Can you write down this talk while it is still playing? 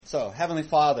So, Heavenly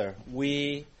Father,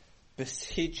 we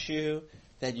beseech you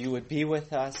that you would be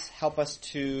with us, help us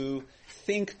to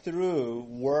think through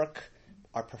work,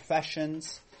 our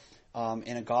professions,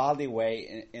 in a godly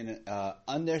way, in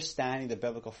understanding the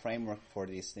biblical framework for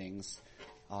these things.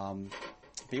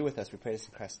 Be with us, we pray this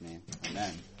in Christ's name.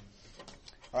 Amen.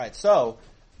 All right, so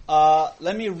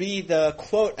let me read the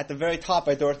quote at the very top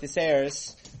by Dorothy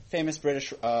Sayers, famous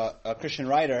British Christian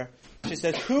writer. She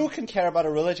says, "Who can care about a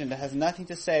religion that has nothing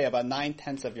to say about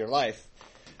 9/10 of your life?"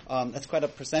 That's quite a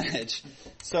percentage.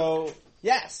 So,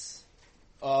 yes,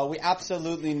 we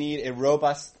absolutely need a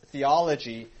robust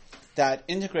theology that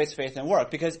integrates faith and work.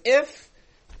 Because if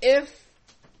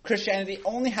Christianity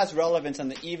only has relevance on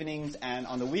the evenings and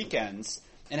on the weekends,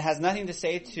 and it has nothing to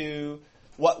say to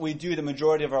what we do the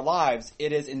majority of our lives,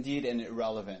 it is indeed an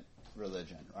irrelevant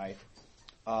religion, right?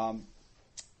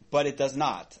 But it does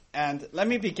not. And let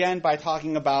me begin by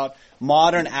talking about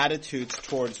modern attitudes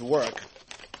towards work.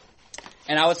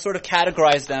 And I would sort of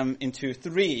categorize them into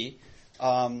three.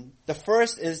 The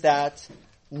first is that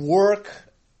work,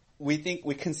 we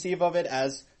conceive of it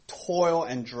as toil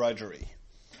and drudgery.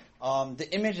 The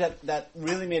image that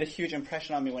really made a huge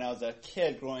impression on me when I was a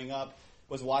kid growing up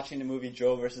was watching the movie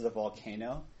Joe versus the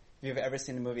Volcano. If you've ever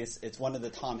seen the movie, it's one of the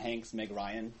Tom Hanks, Meg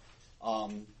Ryan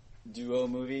duo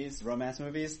movies, romance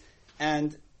movies.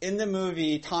 And in the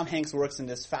movie, Tom Hanks works in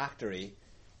this factory,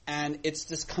 and it's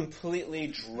this completely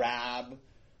drab,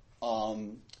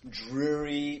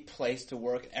 dreary place to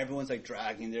work. Everyone's like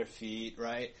dragging their feet,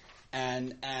 right?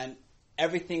 And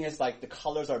everything is like the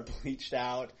colors are bleached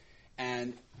out,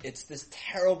 and it's this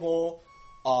terrible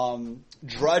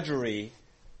drudgery.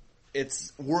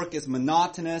 Its work is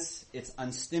monotonous, it's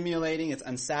unstimulating, it's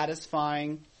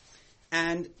unsatisfying.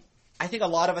 And I think a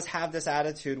lot of us have this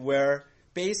attitude where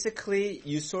basically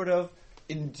you sort of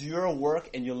endure work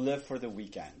and you live for the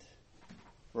weekend,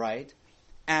 right?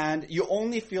 And you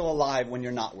only feel alive when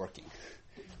you're not working,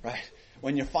 right?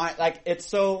 When you're fine, like it's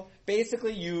so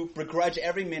basically you begrudge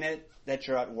every minute that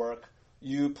you're at work.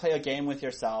 You play a game with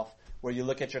yourself where you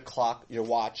look at your clock, your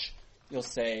watch, you'll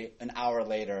say an hour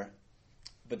later,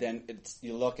 but then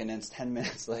you look and then it's 10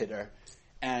 minutes later.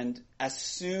 And as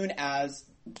soon as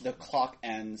the clock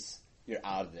ends, you're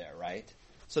out of there, right?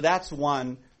 So that's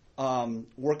one,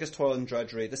 work is toil and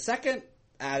drudgery. The second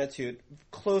attitude,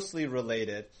 closely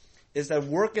related, is that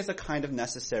work is a kind of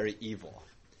necessary evil,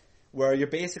 where you're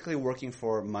basically working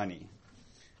for money.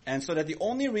 And so that the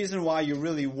only reason why you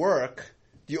really work,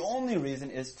 the only reason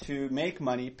is to make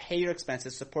money, pay your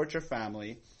expenses, support your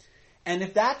family. And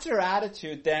if that's your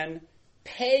attitude, then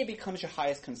pay becomes your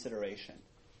highest consideration.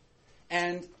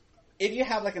 And if you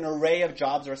have like an array of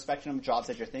jobs or a spectrum of jobs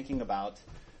that you're thinking about,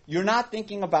 you're not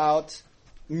thinking about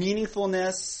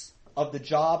meaningfulness of the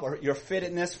job or your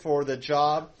fittedness for the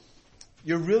job.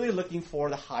 You're really looking for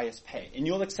the highest pay. And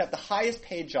you'll accept the highest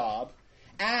paid job.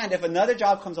 And if another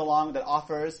job comes along that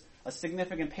offers a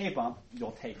significant pay bump,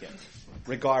 you'll take it,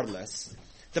 regardless.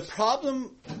 The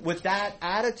problem with that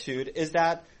attitude is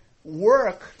that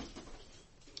work,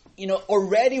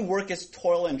 already work is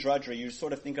toil and drudgery. You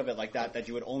sort of think of it like that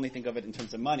you would only think of it in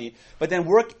terms of money. But then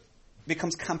work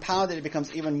becomes compounded. It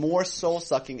becomes even more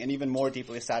soul-sucking and even more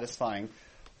deeply satisfying.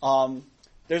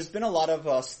 There's been a lot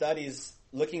of studies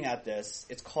looking at this.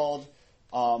 It's called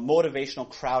motivational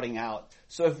crowding out.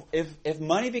 So if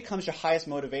money becomes your highest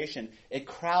motivation, it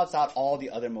crowds out all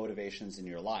the other motivations in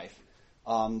your life.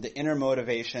 The inner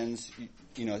motivations,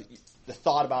 the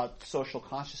thought about social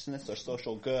consciousness or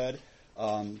social good,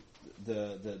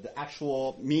 the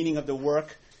actual meaning of the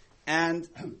work, and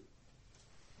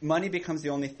money becomes the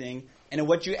only thing. And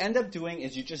what you end up doing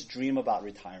is you just dream about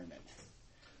retirement.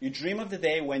 You dream of the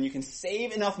day when you can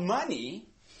save enough money,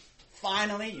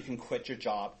 finally you can quit your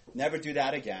job, never do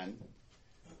that again,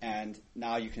 and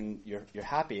now you're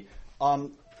happy.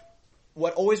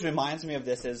 What always reminds me of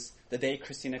this is the day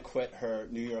Christina quit her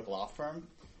New York law firm.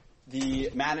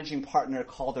 The managing partner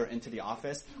called her into the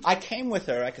office. I came with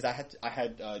her because I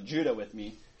had Judah with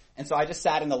me. And so I just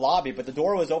sat in the lobby, but the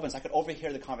door was open so I could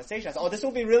overhear the conversation. I said, this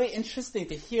will be really interesting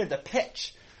to hear the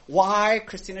pitch. Why,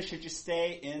 Christina, should you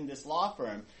stay in this law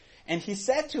firm? And he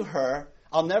said to her,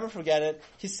 I'll never forget it,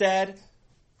 he said,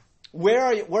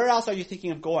 where else are you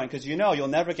thinking of going? Because you'll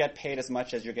never get paid as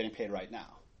much as you're getting paid right now.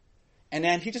 And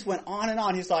then he just went on and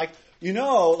on. He's like,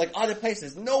 like other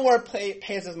places, nowhere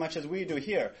pays as much as we do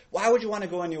here. Why would you want to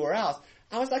go anywhere else?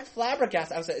 I was like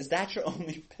flabbergasted. I was like, is that your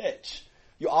only pitch?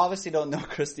 You obviously don't know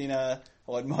Christina,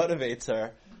 what motivates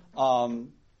her.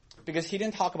 Because he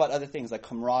didn't talk about other things like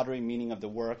camaraderie, meaning of the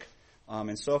work,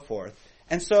 and so forth.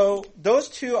 And so those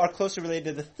two are closely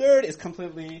related. The third is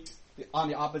completely on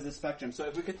the opposite spectrum. So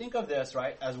if we could think of this,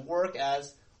 right, as work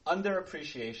as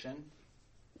underappreciation,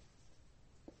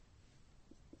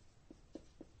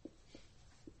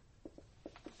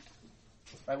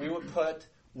 right, we would put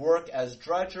work as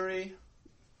drudgery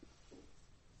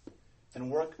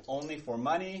and work only for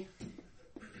money.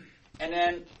 And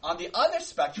then on the other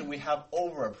spectrum, we have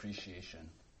overappreciation.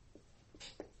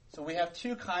 So we have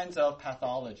two kinds of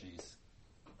pathologies.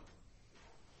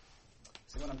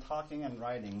 So when I'm talking and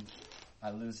writing,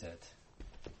 I lose it.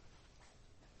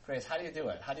 Grace, how do you do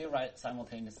it? How do you write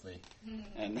simultaneously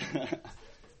and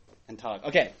talk?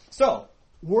 Okay, so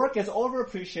work as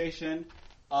overappreciation.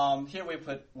 Here we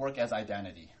put work as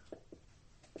identity.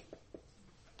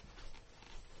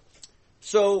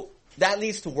 So that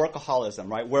leads to workaholism,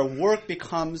 right? Where work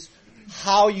becomes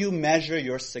how you measure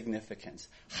your significance,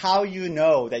 how you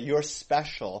know that you're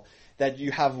special, that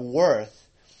you have worth,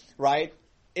 right?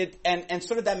 And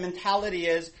sort of that mentality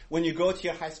is when you go to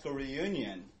your high school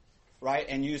reunion, right,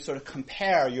 and you sort of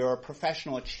compare your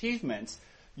professional achievements,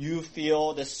 you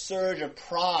feel this surge of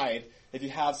pride if you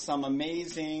have some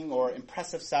amazing or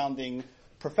impressive sounding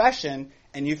profession,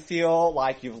 and you feel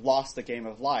like you've lost the game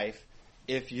of life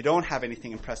if you don't have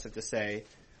anything impressive to say.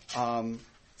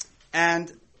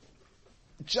 And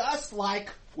just like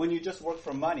when you just work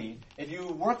for money, if you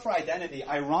work for identity,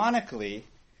 ironically,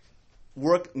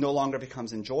 work no longer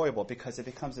becomes enjoyable because it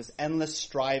becomes this endless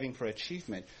striving for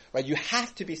achievement, right? You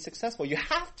have to be successful. You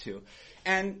have to.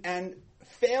 And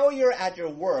failure at your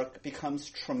work becomes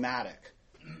traumatic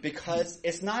because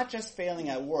it's not just failing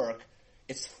at work,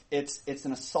 it's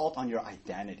an assault on your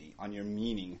identity, on your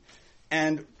meaning.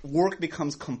 And work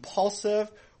becomes compulsive,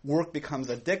 work becomes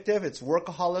addictive, it's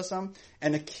workaholism.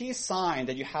 And a key sign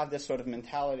that you have this sort of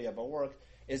mentality about work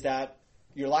is that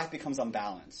your life becomes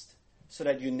unbalanced. So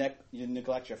that you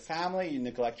neglect your family, you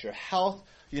neglect your health,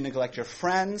 you neglect your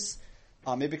friends.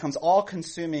 It becomes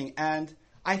all-consuming. And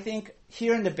I think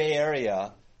here in the Bay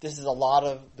Area, this is a lot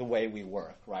of the way we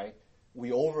work, right?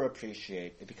 We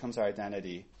overappreciate. It becomes our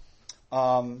identity.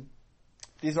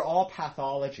 These are all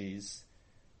pathologies.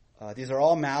 These are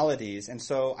all maladies. And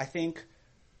so I think,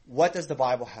 what does the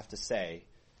Bible have to say?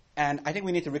 And I think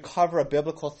we need to recover a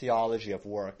biblical theology of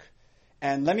work.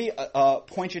 And let me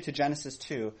point you to Genesis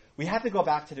 2. We have to go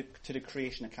back to the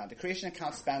creation account. The creation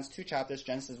account spans 2 chapters,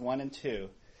 Genesis 1 and 2.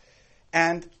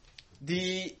 And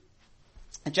the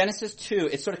Genesis 2,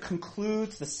 it sort of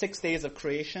concludes the 6 days of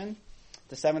creation,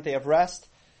 the 7th day of rest.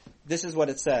 This is what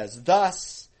it says.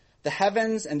 Thus, the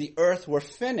heavens and the earth were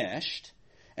finished,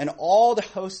 and all the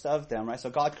host of them, right? So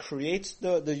God creates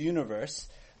the universe.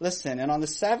 Listen, and on the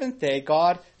 7th day,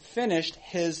 God finished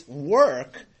his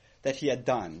work that he had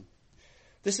done.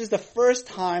 This is the first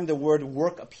time the word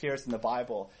work appears in the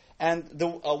Bible. And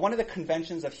one of the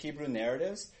conventions of Hebrew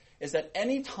narratives is that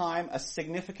any time a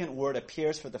significant word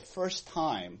appears for the first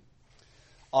time,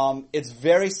 it's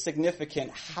very significant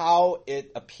how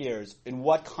it appears, in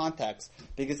what context,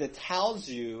 because it tells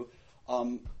you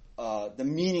the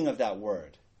meaning of that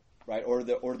word, right? Or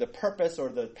the purpose or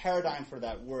the paradigm for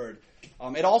that word.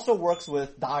 It also works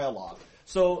with dialogue.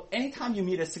 So anytime you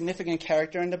meet a significant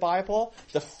character in the Bible,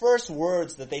 the first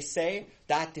words that they say,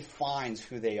 that defines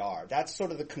who they are. That's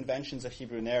sort of the conventions of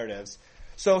Hebrew narratives.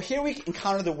 So here we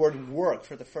encounter the word work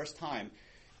for the first time.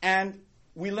 And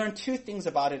we learn 2 things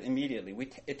about it immediately.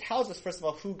 It tells us, first of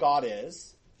all, who God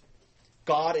is.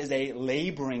 God is a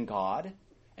laboring God.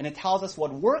 And it tells us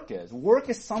what work is. Work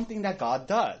is something that God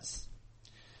does.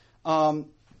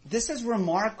 This is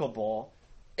remarkable,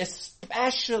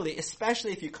 especially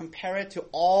if you compare it to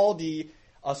all the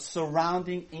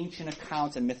surrounding ancient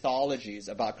accounts and mythologies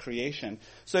about creation.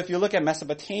 So if you look at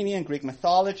Mesopotamian Greek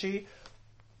mythology,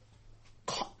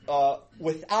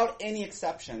 without any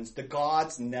exceptions, the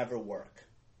gods never work.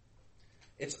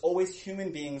 It's always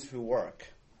human beings who work.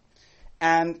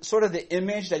 And sort of the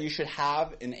image that you should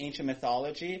have in ancient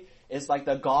mythology is like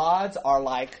the gods are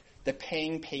like the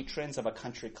paying patrons of a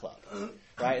country club,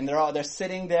 right? And they're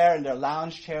sitting there in their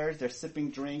lounge chairs, they're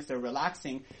sipping drinks, they're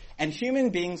relaxing, and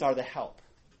human beings are the help.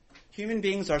 Human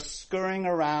beings are scurrying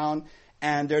around,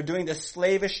 and they're doing this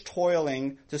slavish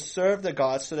toiling to serve the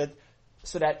gods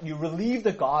so that you relieve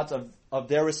the gods of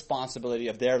their responsibility,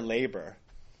 of their labor,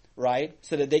 right?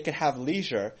 So that they could have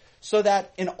leisure. So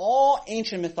that in all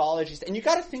ancient mythologies, and you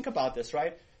got to think about this,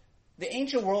 right? The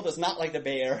ancient world is not like the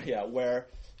Bay Area where,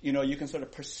 you can sort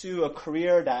of pursue a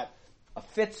career that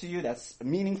fits you, that's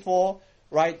meaningful,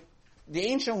 right? The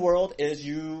ancient world is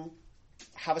you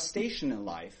have a station in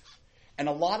life. And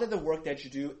a lot of the work that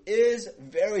you do is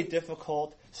very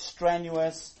difficult,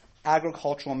 strenuous,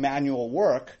 agricultural, manual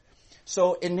work.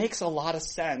 So it makes a lot of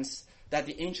sense that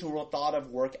the ancient world thought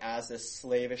of work as a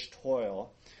slavish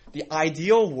toil. The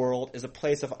ideal world is a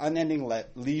place of unending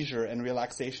leisure and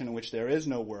relaxation in which there is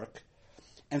no work.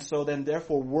 And so then,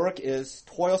 therefore, work is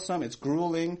toilsome, it's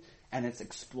grueling, and it's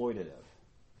exploitative.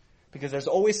 Because there's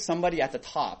always somebody at the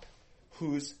top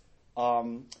who's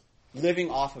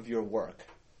living off of your work.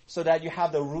 So that you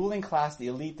have the ruling class, the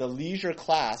elite, the leisure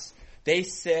class. They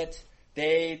sit,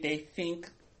 they think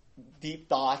deep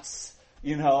thoughts,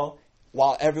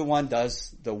 while everyone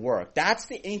does the work. That's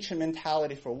the ancient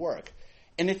mentality for work.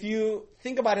 And if you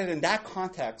think about it in that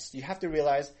context, you have to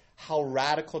realize how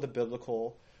radical the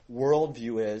biblical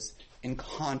worldview is in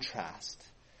contrast.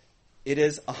 It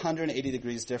is 180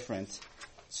 degrees different.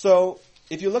 So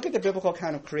if you look at the biblical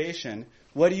account of creation,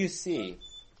 what do you see?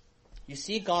 You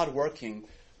see God working,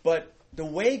 but the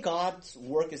way God's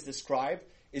work is described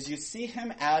is you see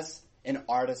him as an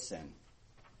artisan,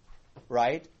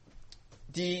 right?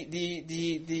 The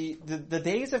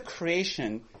days of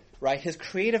creation, right, his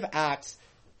creative acts,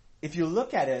 if you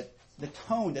look at it, the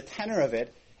tone, the tenor of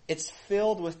it, it's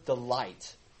filled with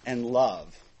delight and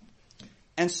love.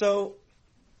 And so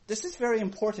this is very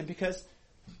important because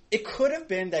it could have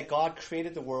been that God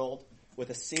created the world with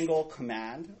a single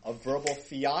command, a verbal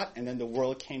fiat, and then the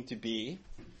world came to be.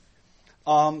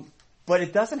 But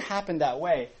it doesn't happen that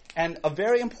way. And a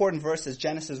very important verse is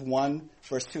Genesis 1,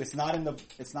 verse 2. It's not in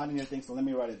your thing, so let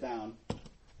me write it down.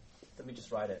 Let me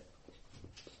just write it.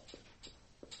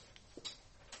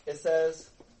 It says,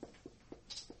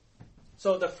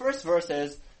 so the first verse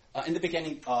is, in the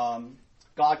beginning,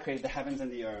 God created the heavens and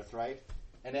the earth, right?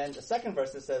 And then the second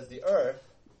verse, it says, the earth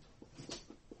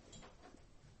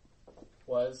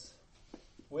was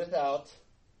without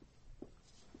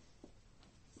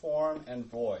form and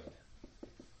void.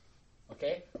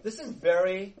 Okay? This is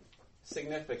very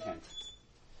significant.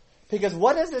 Because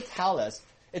what does it tell us?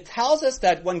 It tells us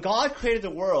that when God created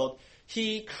the world,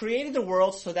 he created the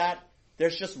world so that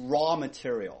there's just raw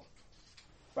material.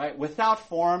 Right? Without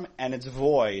form and it's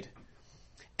void.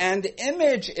 And the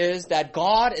image is that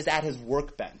God is at his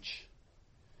workbench.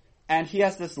 And he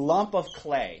has this lump of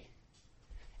clay.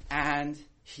 And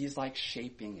he's like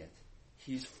shaping it.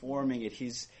 He's forming it.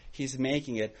 He's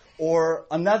making it. Or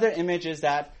another image is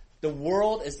that the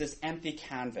world is this empty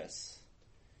canvas.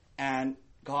 And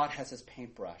God has his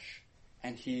paintbrush.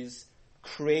 And he's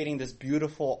creating this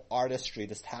beautiful artistry,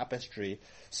 this tapestry.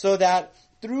 So that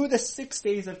through the 6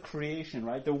 days of creation,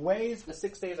 right? The ways the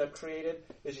 6 days are created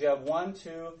is you have 1,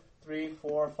 2, 3,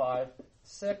 4, 5,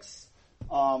 6.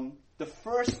 The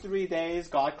first 3 days,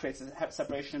 God creates a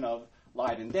separation of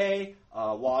light and day,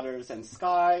 waters and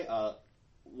sky,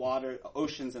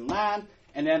 oceans and land.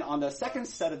 And then on the second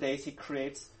set of days, he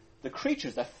creates the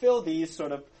creatures that fill these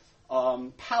sort of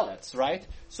palettes, right?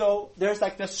 So there's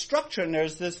like this structure and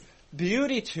there's this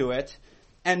beauty to it.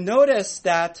 And notice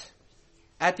that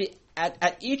at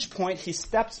each point, he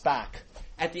steps back.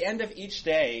 At the end of each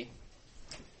day,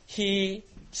 he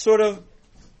sort of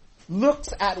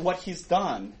looks at what he's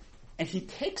done, and he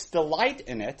takes delight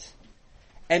in it,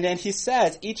 and then he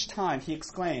says, each time, he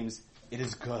exclaims, "It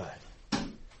is good."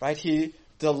 Right? He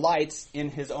delights in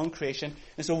his own creation.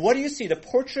 And so what do you see? The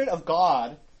portrait of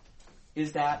God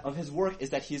is that, of his work, is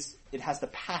that it has the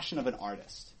passion of an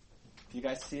artist. Do you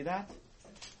guys see that?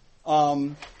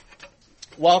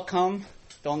 Welcome.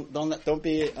 Don't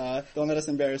let us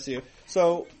embarrass you.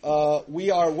 So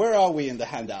where are we in the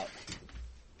handout?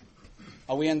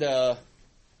 Are we in the?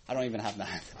 I don't even have the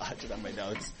handout. I just have my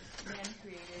notes. Man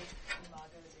created Imago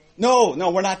Dei. No,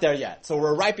 we're not there yet. So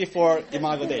we're right before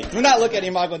Imago Dei. Do not look at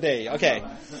Imago Dei. Okay,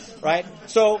 right?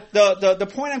 So the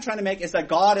point I'm trying to make is that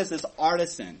God is this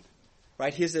artisan,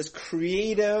 right? He's this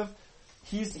creative.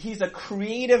 He's a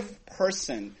creative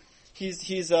person. And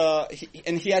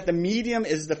the medium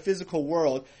is the physical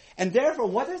world. And therefore,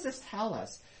 what does this tell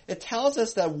us? It tells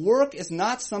us that work is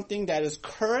not something that is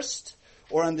cursed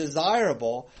or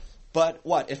undesirable, but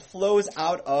what? It flows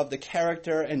out of the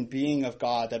character and being of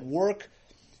God. That work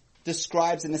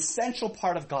describes an essential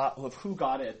part of God, of who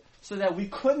God is, so that we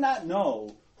could not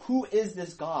know who is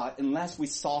this God unless we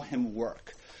saw him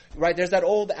work. Right? There's that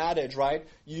old adage, right?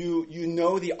 You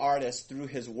know the artist through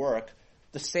his work.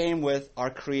 The same with our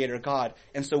Creator God.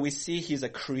 And so we see he's a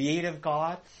creative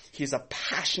God. He's a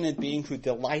passionate being who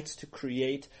delights to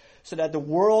create, so that the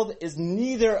world is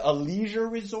neither a leisure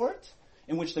resort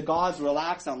in which the gods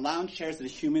relax on lounge chairs and the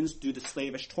humans do the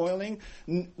slavish toiling,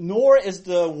 nor is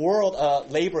the world a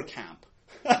labor camp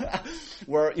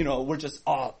where, we're just,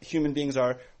 human beings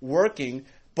are working.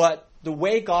 But the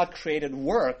way God created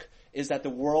work is that the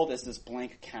world is this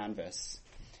blank canvas.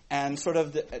 And sort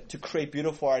of to create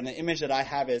beautiful art, and the image that I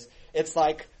have is, it's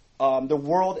like the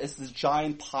world is this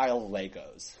giant pile of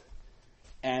Legos.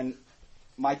 And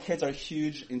my kids are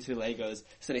huge into Legos,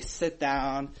 so they sit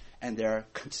down and they're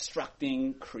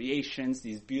constructing creations,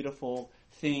 these beautiful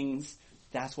things.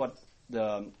 That's what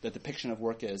the depiction of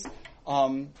work is.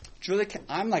 Julie,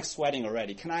 I'm like sweating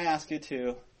already. Can I ask you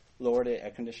to lower the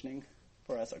air conditioning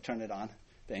for us or turn it on?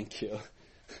 Thank you.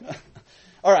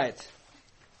 All right.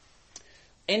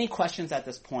 Any questions at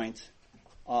this point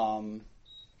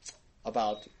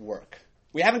about work?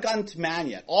 We haven't gotten to man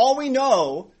yet. All we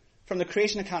know from the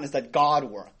creation account is that God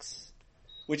works,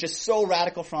 which is so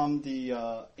radical from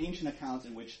the ancient accounts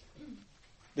in which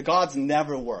the gods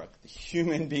never work. The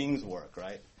human beings work,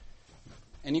 right?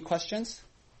 Any questions?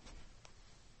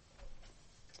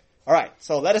 All right,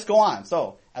 so let us go on.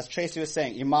 So, as Tracy was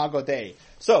saying, Imago Dei.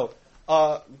 So,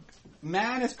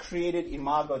 man is created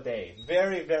Imago Dei.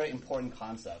 Very, very important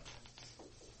concept.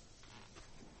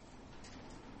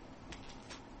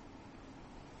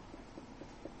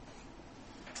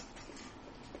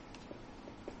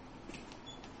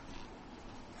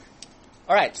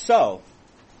 All right, so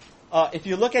if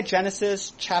you look at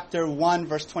Genesis chapter 1,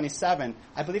 verse 27,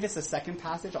 I believe it's the second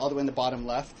passage, all the way in the bottom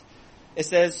left. It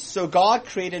says, "So God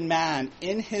created man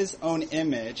in his own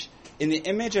image. In the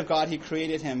image of God he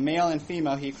created him. Male and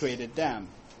female he created them."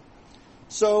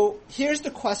 So here's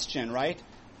the question, right?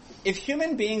 If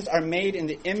human beings are made in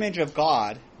the image of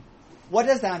God, what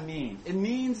does that mean? It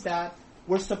means that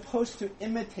we're supposed to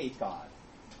imitate God,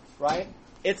 right?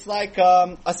 It's like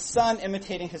a son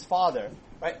imitating his father,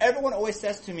 right? Everyone always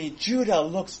says to me, "Judah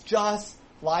looks just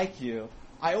like you."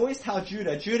 I always tell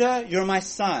Judah, "Judah, you're my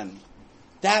son.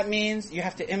 That means you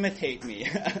have to imitate me.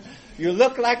 You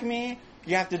look like me,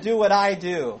 you have to do what I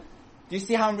do." Do you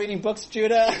see how I'm reading books,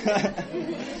 Judah?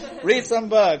 Read some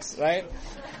books, right?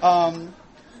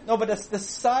 No, but the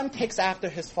son takes after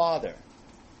his father.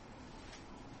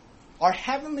 Our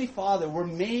Heavenly Father, we're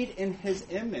made in His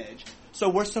image, so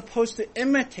we're supposed to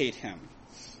imitate Him.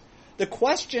 The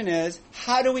question is,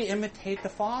 how do we imitate the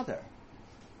Father?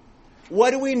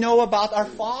 What do we know about our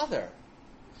Father?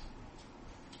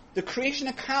 The creation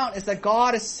account is that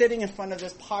God is sitting in front of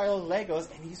this pile of Legos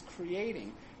and He's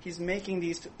creating. He's making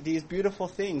these beautiful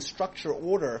things, structure,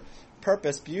 order,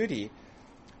 purpose, beauty.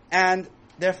 And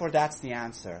therefore that's the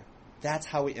answer. That's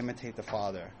how we imitate the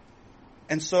Father.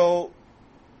 And so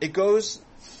it goes,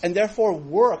 and therefore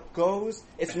work goes,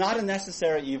 it's not a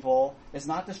necessary evil, it's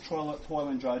not this toil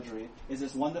and drudgery, it's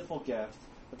this wonderful gift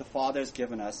that the Father has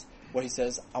given us where He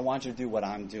says, "I want you to do what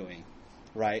I'm doing."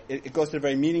 Right? It goes to the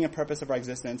very meaning and purpose of our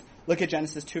existence. Look at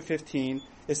Genesis 2:15.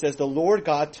 It says, "The Lord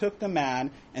God took the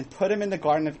man and put him in the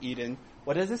Garden of Eden."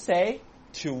 What does it say?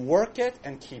 To work it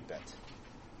and keep it.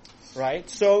 Right?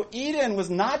 So Eden was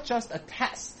not just a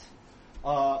test,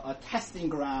 a testing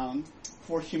ground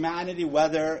for humanity,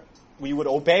 whether we would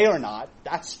obey or not.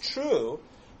 That's true.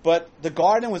 But the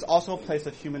garden was also a place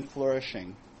of human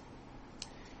flourishing.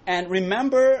 And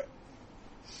remember,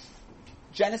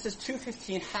 Genesis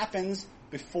 2:15 happens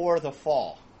before the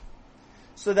fall.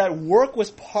 So that work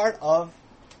was part of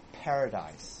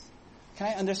paradise. Can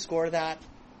I underscore that?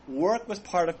 Work was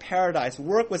part of paradise.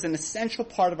 Work was an essential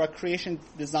part of our creation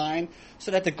design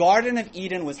so that the Garden of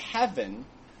Eden was heaven,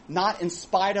 not in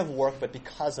spite of work, but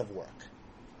because of work.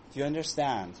 Do you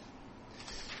understand?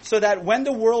 So that when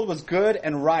the world was good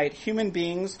and right, human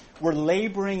beings were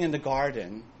laboring in the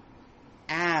garden,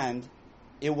 and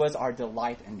it was our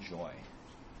delight and joy.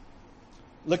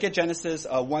 Look at Genesis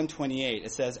 1:28.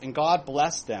 It says, "And God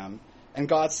blessed them, and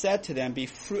God said to them,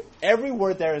 every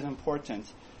word there is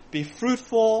important. Be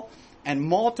fruitful and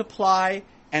multiply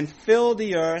and fill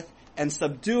the earth and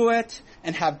subdue it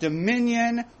and have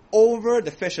dominion over the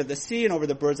fish of the sea and over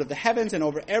the birds of the heavens and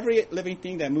over every living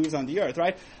thing that moves on the earth,"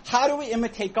 right? How do we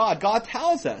imitate God? God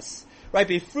tells us, right?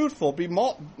 Be fruitful,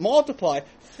 multiply,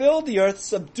 fill the earth,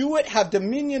 subdue it, have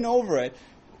dominion over it.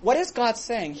 What is God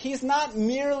saying? He's not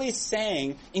merely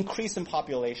saying increase in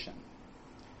population.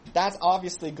 That's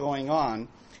obviously going on.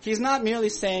 He's not merely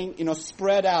saying,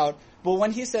 spread out. But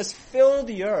when He says fill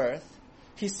the earth,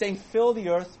 He's saying fill the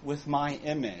earth with my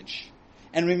image.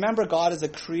 And remember, God is a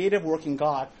creative working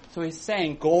God. So He's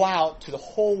saying go out to the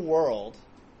whole world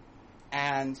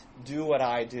and do what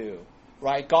I do.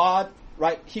 Right? God,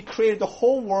 right? He created the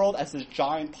whole world as this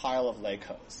giant pile of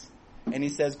Legos. And He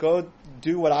says, go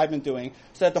do what I've been doing,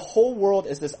 so that the whole world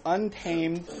is this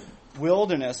untamed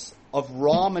wilderness of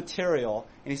raw material.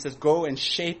 And He says, go and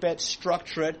shape it,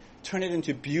 structure it, turn it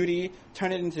into beauty,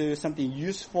 turn it into something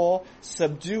useful,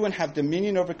 subdue and have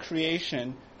dominion over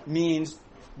creation means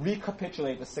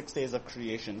recapitulate the 6 days of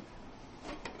creation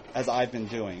as I've been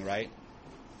doing, right?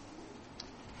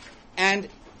 And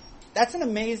that's an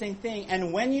amazing thing.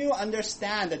 And when you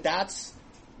understand that that's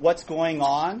what's going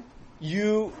on,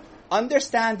 you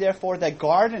understand, therefore, that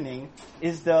gardening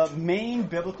is the main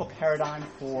biblical paradigm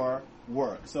for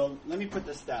work. So let me put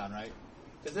this down, right?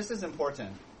 Because this is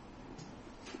important.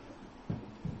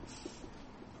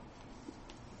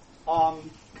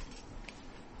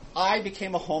 I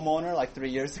became a homeowner like 3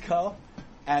 years ago,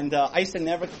 and I used to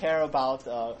never care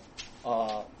about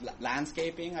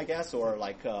landscaping, I guess, or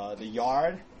like the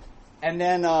yard. And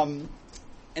then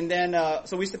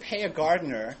so we used to pay a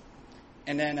gardener,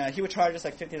 and then he would charge us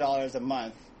like $50 a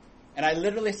month. And I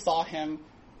literally saw him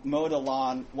mow the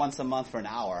lawn once a month for an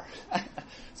hour.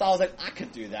 So I was like, I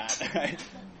could do that, right?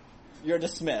 You're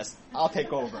dismissed. I'll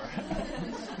take over.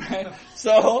 Right?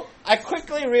 So I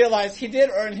quickly realized he did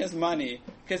earn his money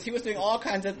because he was doing all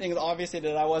kinds of things, obviously,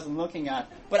 that I wasn't looking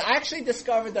at. But I actually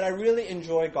discovered that I really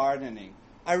enjoy gardening.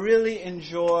 I really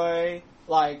enjoy,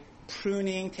 like,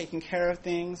 pruning, taking care of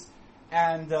things,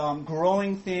 and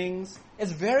growing things.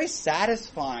 It's very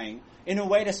satisfying in a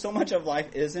way that so much of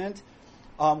life isn't,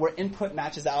 where input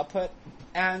matches output.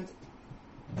 And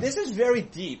this is very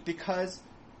deep because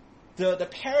the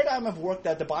paradigm of work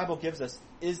that the Bible gives us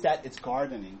is that it's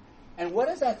gardening. And what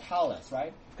does that tell us,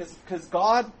 right? Because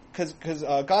God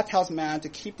tells man to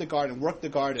keep the garden, work the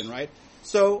garden, right?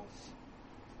 So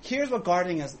here's what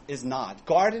gardening is not.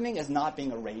 Gardening is not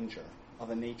being a ranger of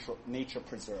a nature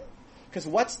preserve. Because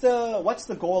what's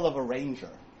the goal of a ranger?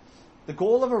 The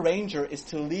goal of a ranger is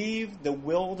to leave the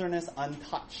wilderness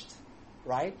untouched,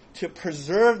 right? To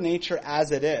preserve nature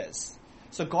as it is.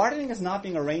 So gardening is not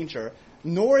being a ranger,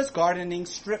 nor is gardening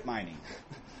strip mining.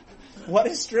 What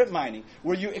is strip mining?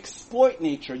 Where you exploit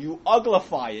nature, you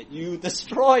uglify it, you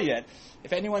destroy it.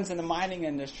 If anyone's in the mining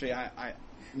industry, I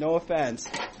no offense.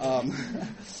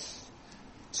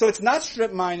 So it's not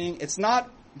strip mining, it's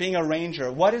not being a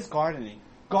ranger. What is gardening?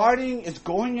 Gardening is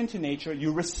going into nature,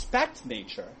 you respect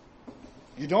nature.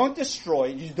 You don't destroy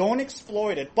it, you don't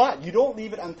exploit it, but you don't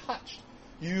leave it untouched.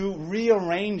 You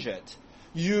rearrange it.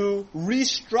 You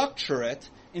restructure it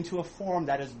into a form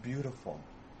that is beautiful,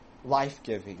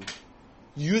 life-giving,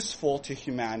 useful to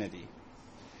humanity.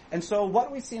 And so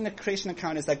what we see in the creation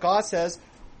account is that God says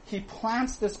he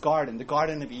plants this garden, the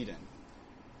Garden of Eden.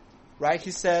 Right?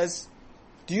 He says,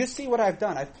 do you see what I've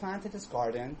done? I've planted this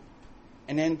garden.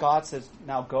 And then God says,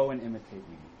 now go and imitate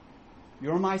me.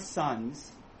 You're my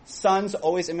sons. Sons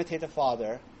always imitate the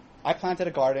father. I planted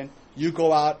a garden. You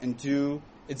go out and do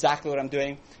exactly what I'm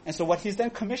doing. And so what he's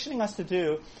then commissioning us to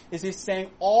do is he's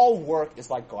saying all work is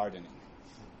like gardening.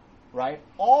 Right?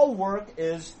 All work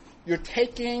is, you're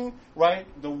taking, right,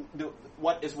 the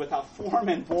what is without form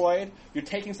and void. You're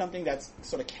taking something that's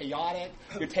sort of chaotic.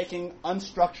 You're taking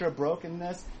unstructured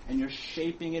brokenness and you're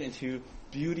shaping it into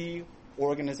beauty,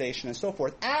 organization, and so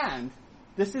forth. And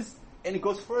it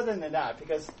goes further than that,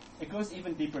 because it goes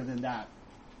even deeper than that.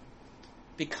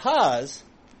 Because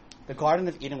the Garden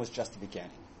of Eden was just the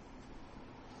beginning.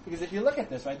 Because if you look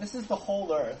at this, right, this is the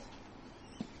whole earth.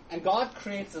 And God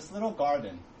creates this little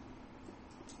garden,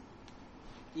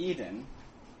 Eden.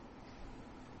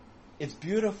 It's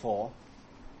beautiful.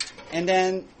 And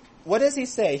then, what does he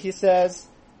say? He says,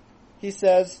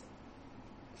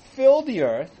 fill the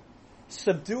earth,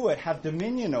 subdue it, have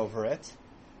dominion over it.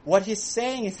 What he's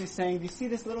saying is, do you see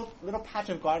this little patch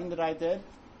of garden that I did?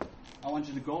 I want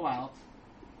you to go out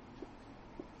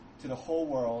to the whole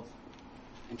world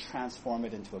and transform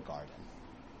it into a garden.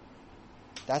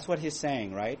 That's what he's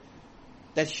saying, right?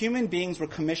 That human beings were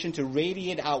commissioned to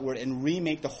radiate outward and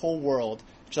remake the whole world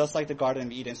just like the Garden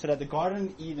of Eden, so that the Garden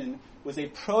of Eden was a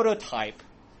prototype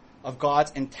of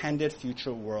God's intended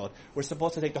future world. We're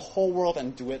supposed to take the whole world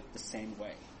and do it the same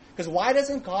way. Because why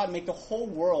doesn't God make the whole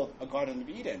world a Garden of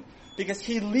Eden? Because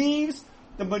he leaves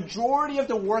the majority of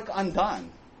the work undone.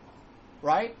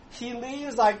 Right? He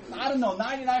leaves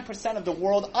 99% of the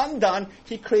world undone.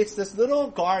 He creates this little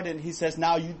garden. He says,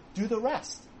 now you do the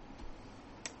rest.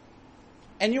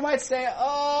 And you might say,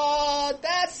 oh,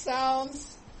 that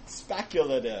sounds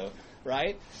speculative,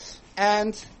 right?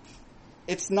 And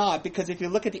it's not, because if you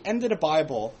look at the end of the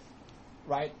Bible,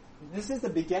 right, this is the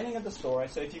beginning of the story.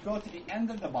 So if you go to the end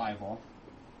of the Bible,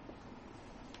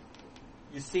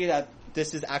 you see that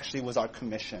this was our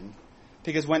commission.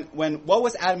 Because when what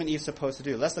was Adam and Eve supposed to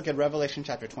do? Let's look at Revelation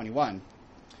chapter 21.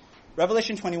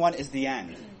 Revelation 21 is the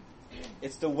end.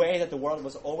 It's the way that the world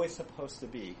was always supposed to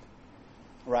be,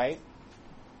 right?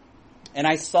 And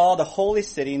I saw the holy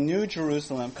city, New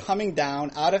Jerusalem, coming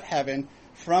down out of heaven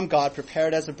from God,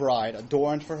 prepared as a bride,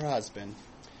 adorned for her husband.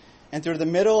 And through the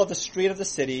middle of the street of the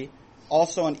city,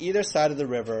 also on either side of the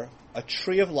river, a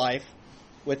tree of life,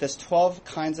 with its 12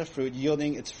 kinds of fruit,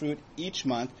 yielding its fruit each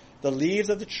month. The leaves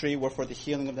of the tree were for the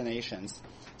healing of the nations.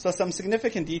 So some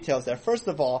significant details there. First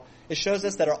of all, it shows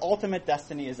us that our ultimate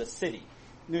destiny is a city,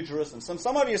 New Jerusalem.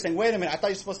 Some of you are saying, wait a minute, I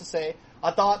thought it's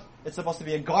supposed to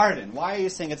be a garden. Why are you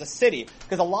saying it's a city?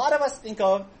 Because a lot of us think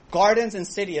of gardens and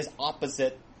city as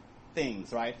opposite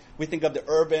things, right? We think of the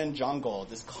urban jungle,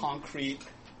 this concrete,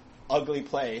 ugly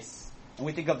place. And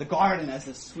we think of the garden as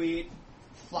this sweet,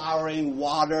 flowering,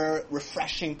 water,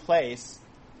 refreshing place.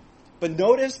 But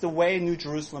notice the way New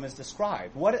Jerusalem is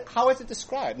described. How is it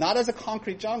described? Not as a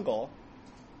concrete jungle,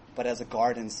 but as a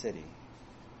garden city,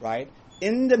 right?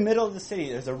 In the middle of the city,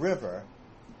 there's a river,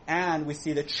 and we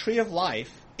see the tree of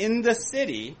life in the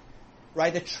city,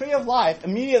 right? The tree of life,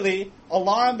 immediately,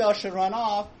 alarm bell should run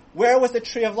off. Where was the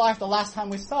tree of life the last time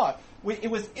we saw it?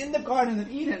 It was in the Garden of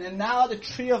Eden, and now the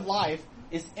tree of life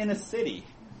is in a city,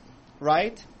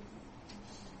 right?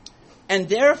 And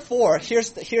therefore,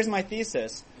 here's my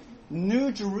thesis.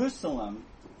 New Jerusalem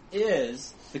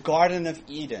is the Garden of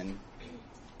Eden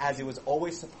as it was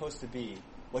always supposed to be,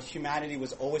 what humanity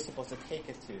was always supposed to take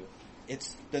it to.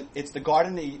 It's the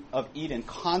Garden of Eden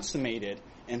consummated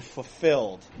and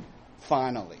fulfilled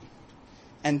finally.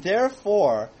 And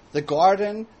therefore, the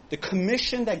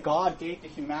commission that God gave to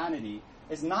humanity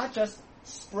is not just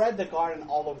spread the garden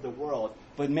all over the world,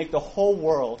 but make the whole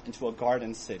world into a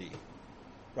garden city.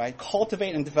 Right?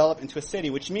 Cultivate and develop into a city,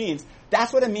 which means,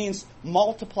 that's what it means,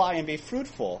 multiply and be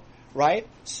fruitful, right?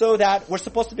 So that we're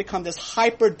supposed to become this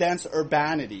hyper-dense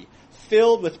urbanity,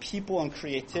 filled with people and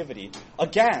creativity.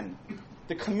 Again,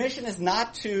 the commission is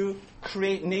not to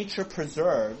create nature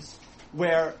preserves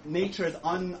where nature is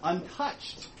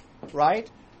untouched, right?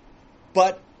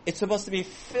 But it's supposed to be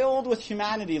filled with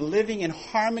humanity, living in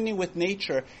harmony with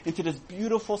nature into this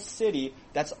beautiful city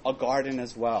that's a garden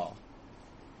as well.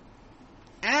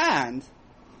 And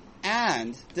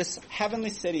this heavenly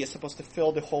city is supposed to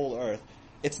fill the whole earth.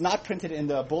 It's not printed in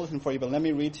the bulletin for you, but let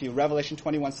me read to you Revelation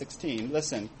 21:16.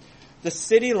 Listen. The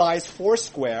city lies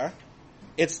foursquare.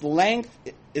 Its length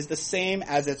is the same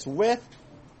as its width.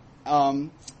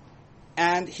 And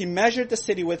he measured the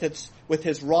city with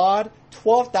his rod,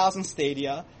 12,000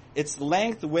 stadia. Its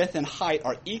length, width, and height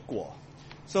are equal.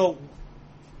 So,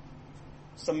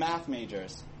 some math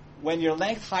majors. When your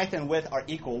length, height, and width are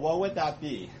equal, what would that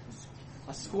be?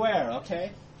 A square,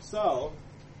 okay? So,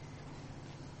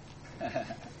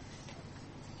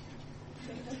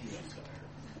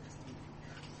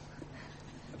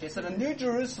 so the New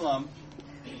Jerusalem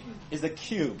is a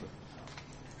cube.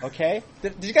 Okay?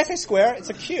 Did you guys say square? It's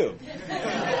a cube.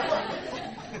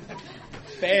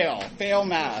 Fail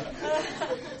math.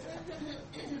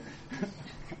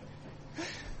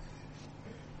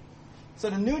 So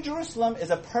the New Jerusalem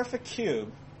is a perfect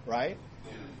cube, right?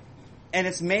 And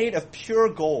it's made of pure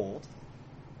gold,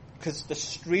 because the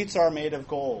streets are made of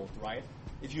gold, right?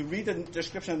 If you read the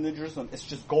description of New Jerusalem, it's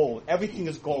just gold. Everything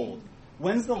is gold.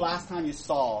 When's the last time you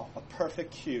saw a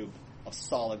perfect cube of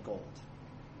solid gold?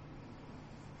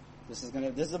 This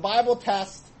is a Bible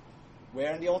test.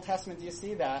 Where in the Old Testament do you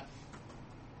see that?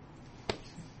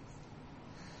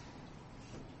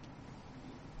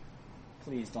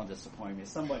 Please don't disappoint me.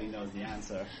 Somebody knows the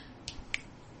answer.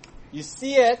 You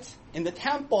see it in the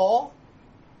temple,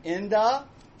 in the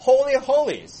Holy of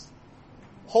Holies.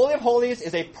 Holy of Holies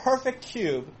is a perfect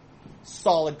cube,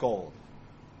 solid gold.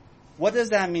 What does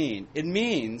that mean? It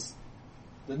means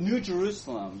the New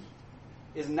Jerusalem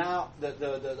is now,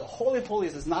 the Holy of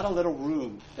Holies is not a little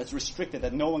room that's restricted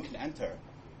that no one can enter.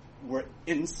 We're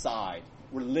inside.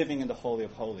 We're living in the Holy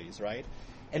of Holies, right?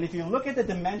 And if you look at the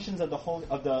dimensions of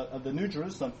the New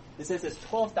Jerusalem, it says it's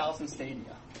 12,000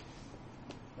 stadia,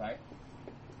 right?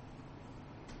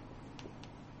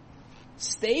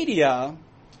 Stadia,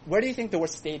 where do you think the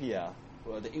word stadia,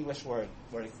 well, the English word,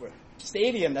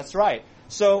 stadium, that's right.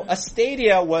 So a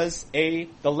stadia was the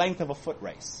length of a foot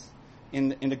race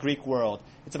in the Greek world.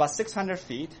 It's about 600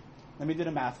 feet. Let me do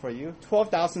the math for you.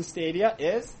 12,000 stadia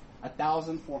is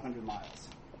 1,400 miles,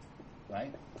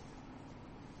 right?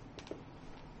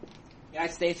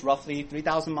 United States, roughly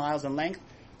 3,000 miles in length.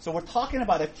 So we're talking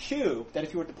about a cube that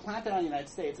if you were to plant it on the United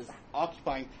States is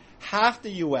occupying half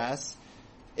the U.S.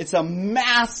 It's a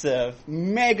massive,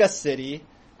 mega city.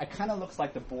 It kind of looks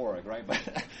like the Borg, right? But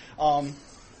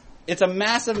it's a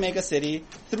massive mega city,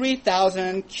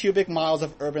 3,000 cubic miles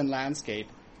of urban landscape.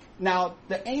 Now,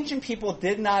 the ancient people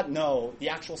did not know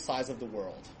the actual size of the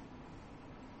world.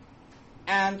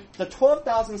 And the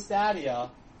 12,000 stadia,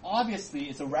 obviously,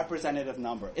 is a representative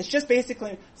number. It's just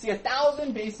basically,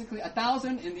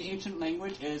 1,000 in the ancient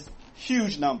language is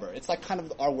huge number. It's like kind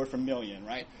of our word for million,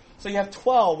 right? So you have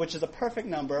 12, which is a perfect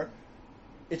number.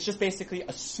 it's just basically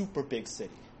a super big city.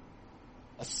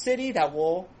 A city that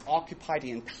will occupy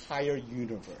the entire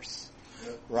universe,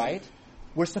 right?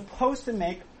 We're supposed to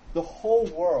make the whole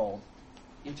world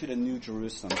into the New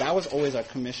Jerusalem. That was always our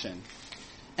commission.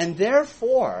 And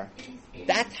therefore,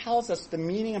 that tells us the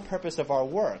meaning and purpose of our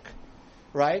work,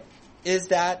 right? Is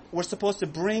that we're supposed to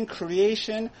bring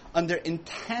creation under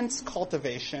intense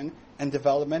cultivation and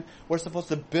development. We're supposed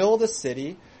to build a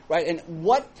city, right? And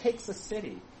what takes a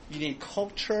city? You need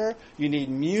culture, you need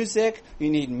music, you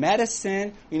need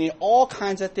medicine, you need all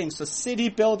kinds of things. So city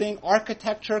building,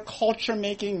 architecture, culture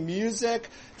making, music,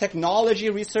 technology,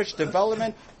 research,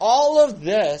 development, all of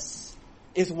this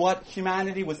is what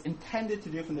humanity was intended to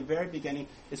do from the very beginning.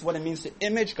 It's what it means to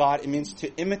image God. It means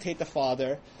to imitate the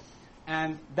Father.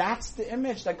 And that's the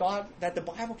image that the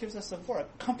Bible gives us of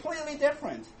work. Completely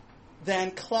different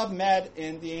than Club Med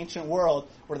in the ancient world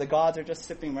where the gods are just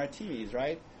sipping martinis,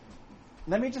 right?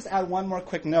 Let me just add one more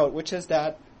quick note, which is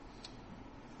that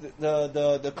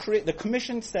the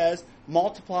commission says,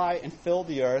 multiply and fill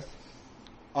the earth.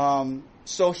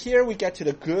 So here we get to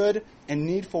the good and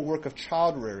needful work of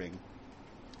child rearing.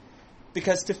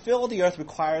 Because to fill the earth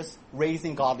requires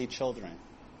raising godly children.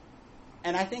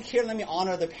 And I think here let me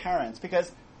honor the parents,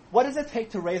 because what does it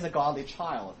take to raise a godly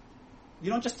child?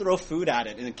 You don't just throw food at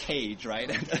it in a cage,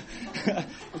 right?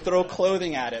 Throw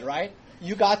clothing at it, right?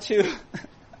 You got to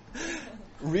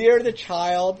rear the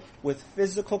child with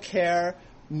physical care,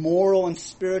 moral and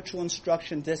spiritual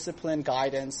instruction, discipline,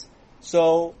 guidance.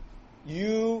 So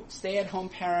you stay-at-home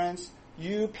parents,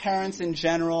 you parents in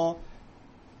general,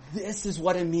 this is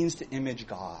what it means to image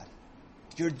God.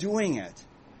 You're doing it.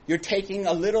 You're taking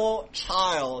a little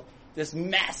child, this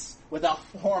mess without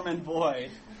form and void,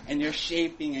 and you're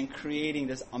shaping and creating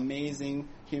this amazing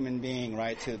human being,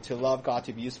 right, to love God,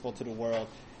 to be useful to the world.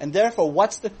 And therefore,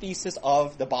 what's the thesis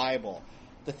of the Bible?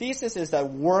 The thesis is that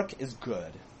work is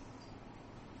good.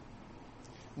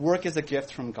 Work is a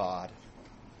gift from God.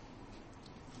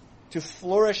 To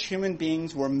flourish, human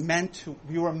beings we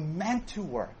were meant to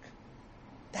work.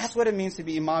 That's what it means to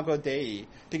be imago Dei,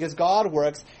 because God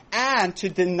works, and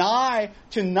to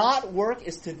not work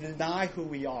is to deny who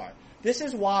we are. This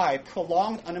is why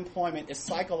prolonged unemployment is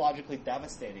psychologically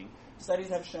devastating. Studies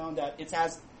have shown that it's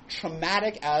as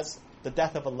traumatic as the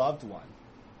death of a loved one.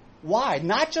 Why?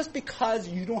 Not just because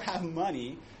you don't have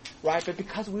money, right, but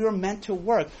because we were meant to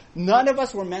work. None of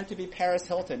us were meant to be Paris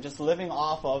Hilton, just living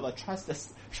off of a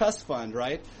trust fund,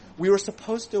 right? We were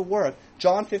supposed to work.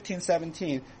 John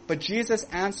 15:17. But Jesus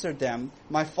answered them,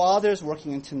 my Father is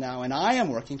working until now, and I am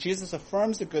working. Jesus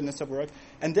affirms the goodness of work.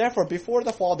 And therefore, before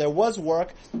the fall, there was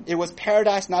work. It was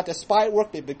paradise, not despite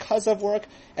work, but because of work.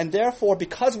 And therefore,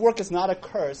 because work is not a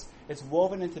curse, it's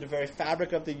woven into the very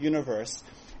fabric of the universe.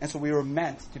 And so we were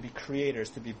meant to be creators,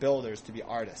 to be builders, to be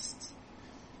artists.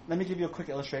 Let me give you a quick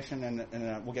illustration,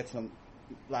 and we'll get to the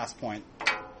last point.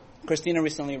 Christina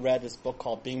recently read this book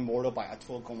called Being Mortal by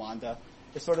Atul Gawande.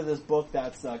 It's sort of this book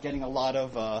that's getting a lot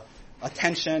of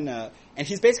attention. And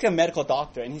he's basically a medical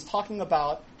doctor, and he's talking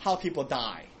about how people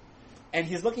die. And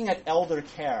he's looking at elder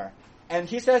care. And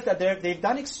he says that they've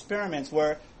done experiments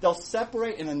where they'll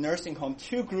separate in a nursing home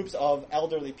two groups of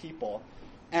elderly people.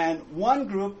 And one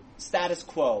group, status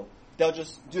quo. They'll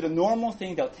just do the normal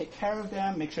thing. They'll take care of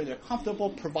them, make sure they're comfortable,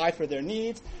 provide for their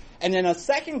needs. And then a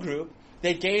second group,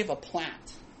 they gave a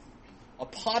plant, a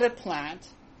potted plant,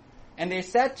 and they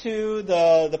said to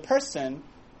the person,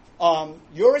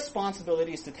 your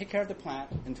responsibility is to take care of the plant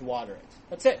and to water it.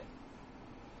 That's it.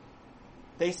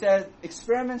 They said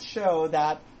experiments show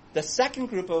that the second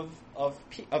group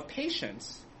of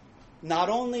patients not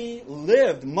only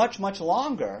lived much, much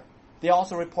longer, they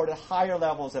also reported higher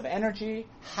levels of energy,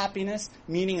 happiness,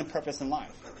 meaning, and purpose in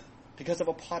life because of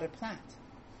a potted plant.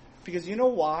 Because you know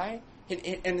why?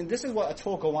 And this is what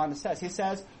Atul Gawande says. He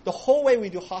says, the whole way we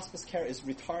do hospice care is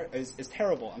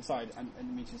terrible. I'm sorry, I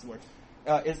didn't mean to use the word.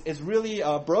 Is really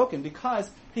broken, because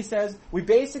he says, we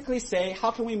basically say, how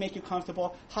can we make you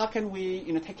comfortable? How can we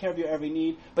take care of your every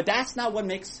need? But that's not what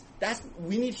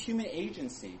we need human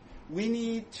agency. We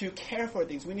need to care for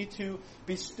things. We need to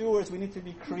be stewards. We need to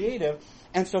be creative.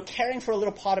 And so caring for a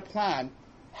little potted plant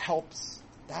helps.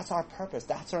 That's our purpose.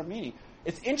 That's our meaning.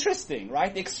 It's interesting,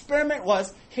 right? The experiment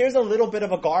was, here's a little bit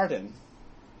of a garden.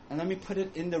 And let me put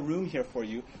it in the room here for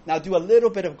you. Now do a little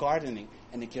bit of gardening.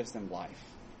 And it gives them life,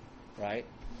 right?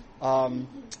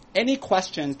 Any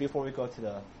questions before we go to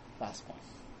the last point?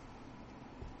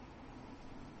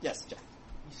 Yes, Jeff.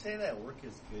 You say that work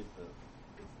is good, but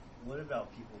what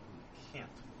about people who can't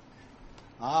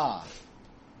work?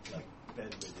 Like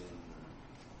bedridden?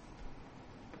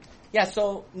 Yeah,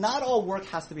 so not all work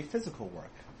has to be physical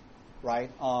work,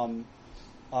 right?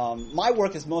 My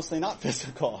work is mostly not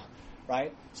physical,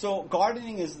 right? So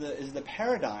gardening is the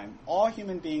paradigm. All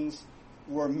human beings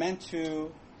were meant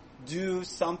to do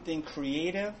something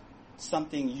creative,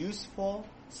 something useful,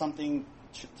 something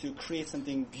to create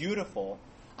something beautiful.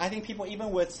 I think people,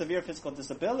 even with severe physical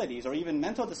disabilities or even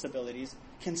mental disabilities,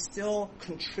 can still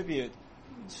contribute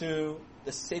to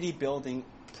the city building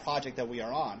project that we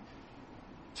are on.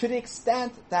 To the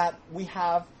extent that we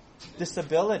have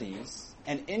disabilities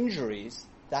and injuries,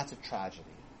 that's a tragedy.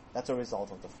 That's a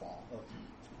result of the fall. Okay.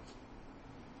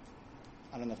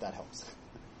 I don't know if that helps.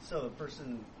 So a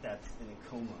person that's in a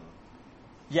coma.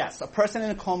 Yes, a person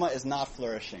in a coma is not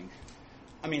flourishing.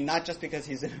 I mean, not just because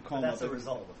he's in a coma. But that's a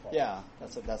result of the fall. Yeah,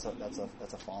 that's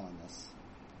a fallenness.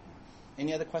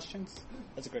 Any other questions?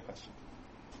 That's a great question.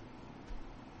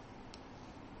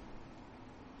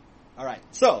 All right.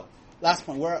 So, last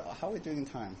point. How are we doing in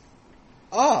time?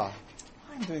 Oh,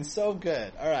 I'm doing so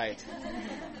good. All right.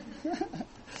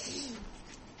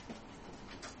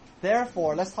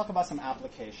 Therefore, let's talk about some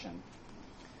application.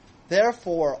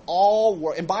 Therefore, all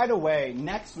work, and by the way,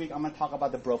 next week I'm going to talk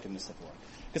about the brokenness of work.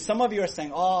 Because some of you are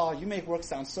saying, oh, you make work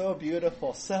sound so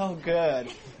beautiful, so good.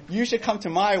 You should come to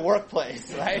my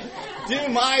workplace, right? Do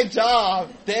my job,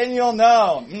 then you'll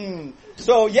know.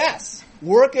 So yes,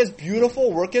 work is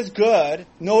beautiful, work is good.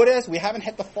 Notice we haven't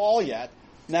hit the fall yet.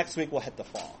 Next week we'll hit the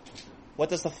fall. What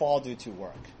does the fall do to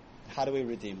work? How do we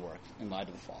redeem work in light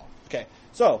of the fall? Okay,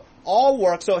 so all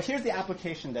work, so here's the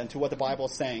application then to what the Bible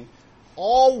is saying.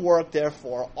 All work,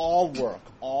 therefore, all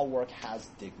work has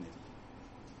dignity.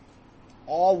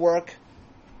 All work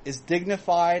is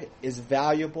dignified, is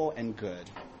valuable, and good.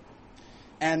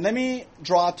 And let me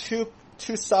draw two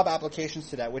sub-applications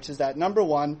to that, which is that, number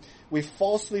one, we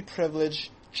falsely privilege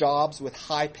jobs with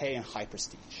high pay and high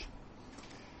prestige.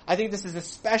 I think this is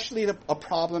especially a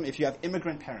problem if you have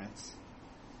immigrant parents.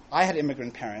 I had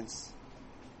immigrant parents.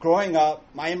 Growing up,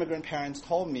 my immigrant parents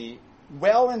told me,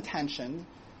 well-intentioned,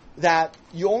 that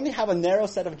you only have a narrow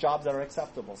set of jobs that are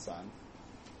acceptable, son.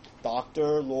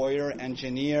 Doctor, lawyer,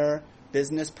 engineer,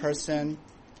 business person.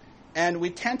 And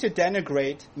we tend to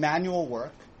denigrate manual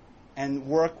work and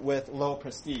work with low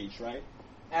prestige, right?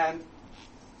 And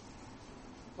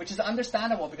which is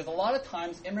understandable because a lot of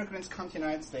times immigrants come to the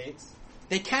United States,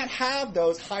 they can't have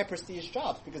those high prestige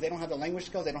jobs because they don't have the language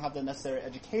skills, they don't have the necessary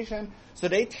education. So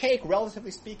they take,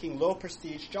 relatively speaking, low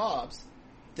prestige jobs.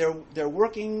 They're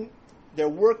working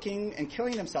and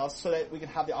killing themselves so that we can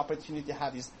have the opportunity to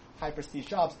have these high prestige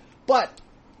jobs. But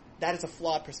that is a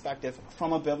flawed perspective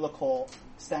from a biblical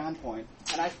standpoint.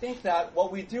 And I think that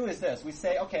what we do is this. We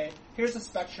say, okay, here's a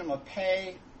spectrum of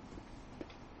pay,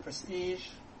 prestige,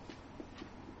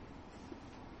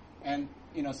 and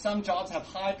some jobs have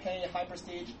high pay, high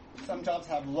prestige. Some jobs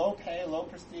have low pay, low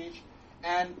prestige.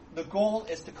 And the goal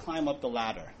is to climb up the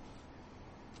ladder.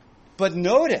 But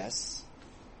notice,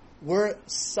 we're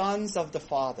sons of the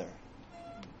Father.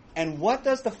 And what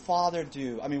does the Father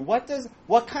do? I mean,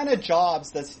 what kind of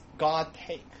jobs does God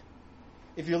take?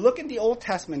 If you look in the Old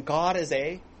Testament, God is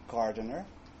a gardener.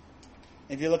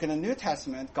 If you look in the New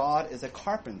Testament, God is a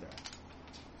carpenter.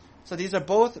 So these are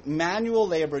both manual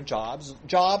labor jobs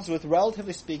with,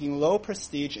 relatively speaking, low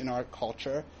prestige in our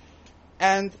culture.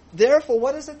 And therefore,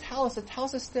 what does it tell us? It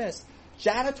tells us this.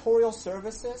 Janitorial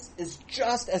services is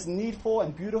just as needful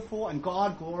and beautiful and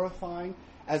God-glorifying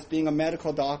as being a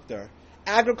medical doctor.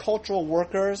 Agricultural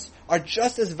workers are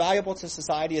just as valuable to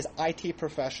society as IT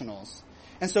professionals.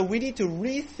 And so we need to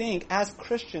rethink, as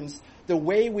Christians, the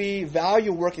way we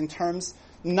value work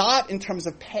not in terms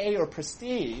of pay or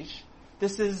prestige.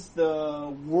 This is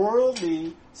the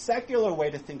worldly, secular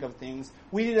way to think of things.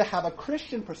 We need to have a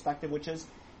Christian perspective, which is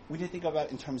we need to think about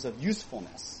it in terms of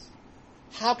usefulness.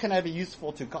 How can I be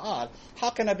useful to God?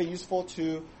 How can I be useful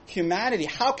to humanity?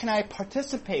 How can I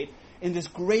participate in this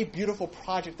great, beautiful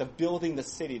project of building the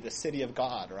city of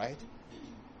God, right?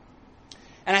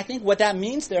 And I think what that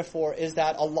means, therefore, is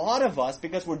that a lot of us,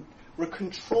 because we're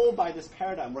controlled by this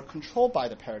paradigm,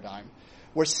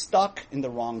 we're stuck in the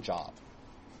wrong job.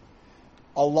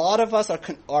 A lot of us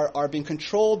are being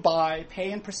controlled by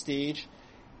pay and prestige,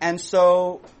 and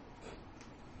so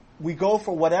we go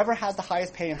for whatever has the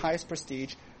highest pay and highest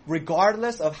prestige,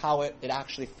 regardless of how it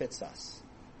actually fits us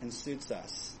and suits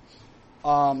us.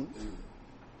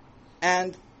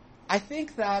 And I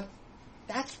think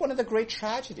that's one of the great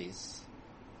tragedies.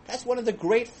 That's one of the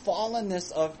great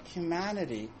fallenness of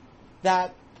humanity,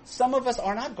 that some of us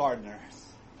are not gardeners,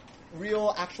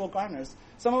 real, actual gardeners.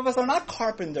 Some of us are not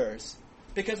carpenters,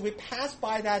 because we passed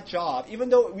by that job. Even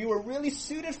though we were really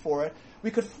suited for it, we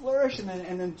could flourish and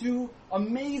then do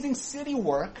amazing city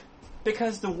work,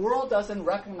 because the world doesn't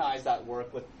recognize that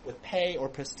work with pay or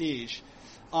prestige.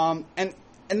 And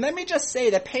let me just say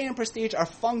that pay and prestige are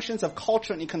functions of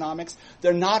culture and economics.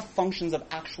 They're not functions of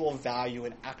actual value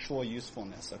and actual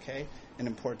usefulness, okay, and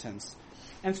importance.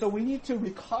 And so we need to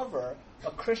recover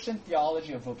a Christian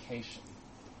theology of vocation.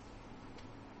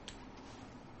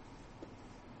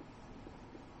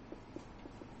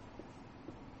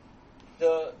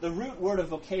 The root word of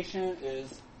vocation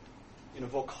is,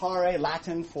 vocare,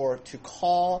 Latin for to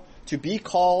call, to be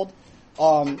called.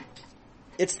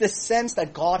 It's the sense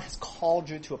that God has called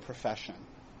you to a profession.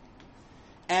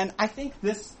 And I think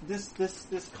this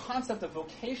concept of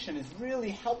vocation is really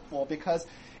helpful because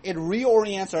it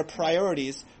reorients our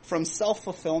priorities from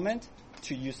self-fulfillment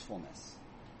to usefulness,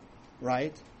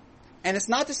 right? And it's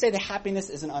not to say that happiness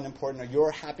isn't unimportant or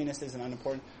your happiness isn't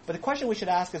unimportant, but the question we should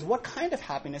ask is what kind of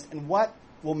happiness and what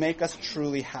will make us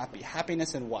truly happy?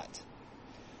 Happiness in what?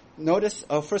 Notice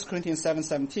 1 Corinthians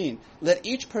 7:17. Let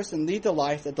each person lead the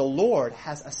life that the Lord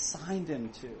has assigned him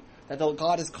to, that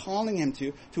God is calling him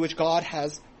to which God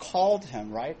has called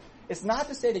him, right? It's not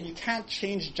to say that you can't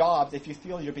change jobs if you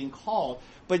feel you're being called,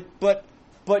 but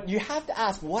you have to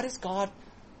ask, what is God?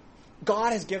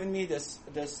 God has given me this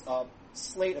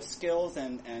slate of skills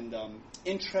and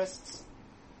interests.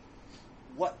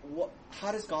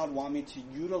 How does God want me to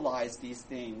utilize these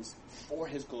things for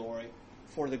His glory,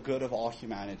 for the good of all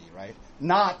humanity, right?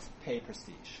 Not pay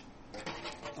prestige.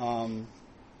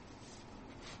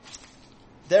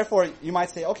 Therefore, you might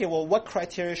say, okay, well, what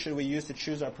criteria should we use to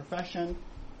choose our profession?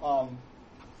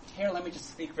 Here, let me just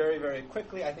speak very, very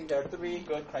quickly. I think there are 3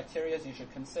 good criteria you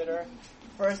should consider.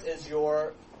 First is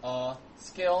your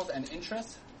skills and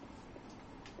interests.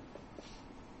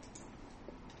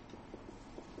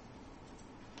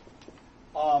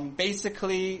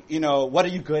 Basically, what are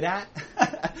you good at?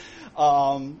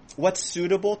 What's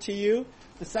suitable to you?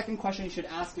 The second question you should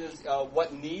ask is,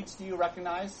 what needs do you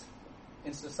recognize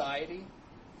in society?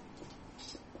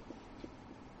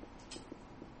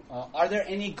 Are there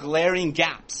any glaring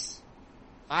gaps?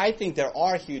 I think there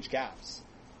are huge gaps.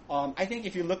 I think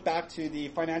if you look back to the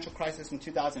financial crisis in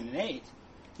 2008,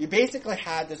 you basically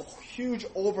had this huge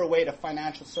overweight of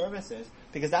financial services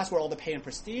because that's where all the pay and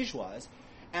prestige was.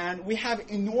 And we have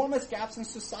enormous gaps in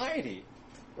society,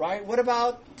 right? What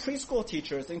about preschool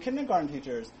teachers and kindergarten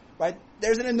teachers, right?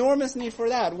 There's an enormous need for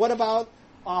that. What about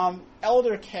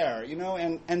elder care,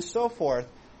 and so forth?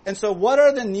 And so what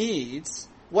are the needs?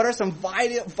 What are some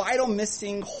vital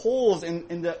missing holes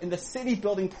in the city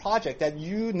building project that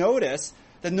you notice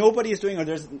that nobody is doing or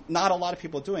there's not a lot of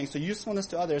people doing? So usefulness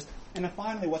to others. And then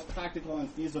finally, what's practical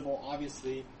and feasible?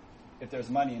 Obviously, if there's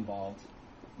money involved,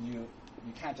 you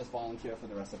can't just volunteer for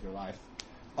the rest of your life.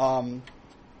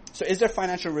 So is there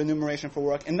financial remuneration for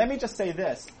work? And let me just say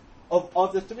this.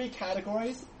 Of the 3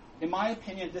 categories, in my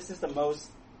opinion, this is the most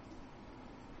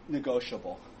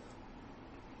negotiable.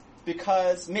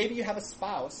 Because maybe you have a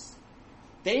spouse,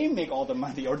 they make all the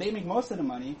money, or they make most of the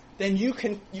money, then you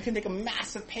can take a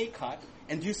massive pay cut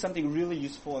and do something really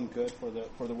useful and good for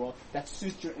the world that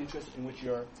suits your interest, in which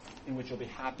you'll be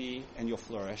happy and you'll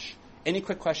flourish. Any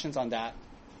quick questions on that?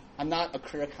 I'm not a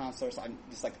career counselor, so I'm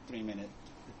just like a 3-minute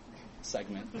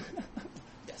segment.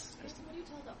 Yes. So what do you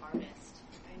tell the artist?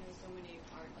 I know so many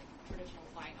traditional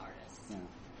fine artists. Yeah.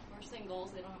 Who are singles,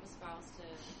 they don't have a spouse to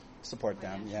Support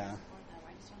them, yeah. Support them.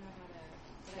 I just don't know how to.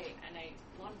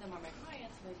 A lot of them are my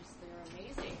clients. And they're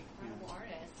amazing, incredible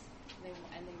artists.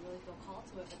 And they really feel called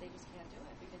to it, but they just can't do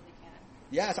it because they can't.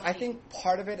 Yeah, so I think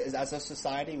part of it is as a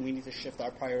society, we need to shift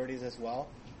our priorities as well.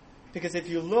 Because if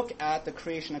you look at the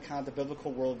creation account, the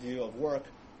biblical worldview of work,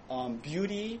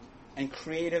 beauty and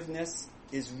creativeness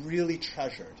is really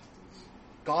treasured.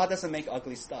 God doesn't make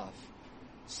ugly stuff.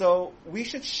 So we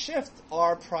should shift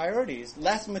our priorities.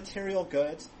 Less material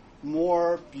goods,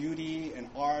 more beauty and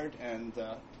art and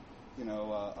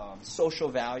social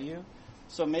value.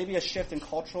 So maybe a shift in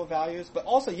cultural values. But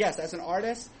also, yes, as an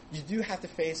artist, you do have to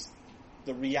face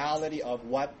the reality of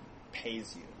what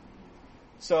pays you.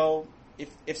 So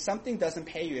if something doesn't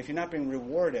pay you, if you're not being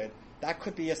rewarded, that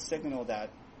could be a signal that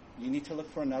you need to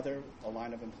look for a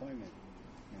line of employment.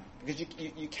 Yeah. Because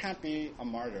you can't be a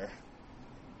martyr.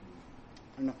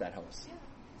 I don't know if that helps. Yeah.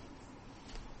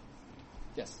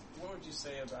 Yes? What would you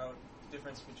say about the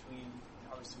difference between,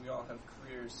 obviously we all have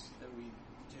careers that we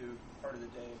do part of the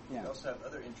day, but Yeah. we also have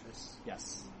other interests.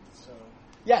 Yes. So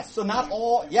Yes, so not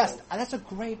all, yes, that's a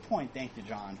great point. Thank you,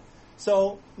 John.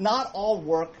 So not all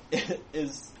work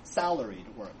is salaried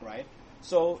work, right?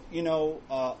 So,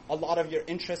 a lot of your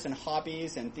interests and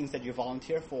hobbies and things that you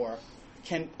volunteer for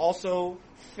can also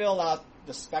fill out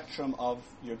the spectrum of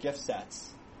your gift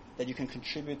sets that you can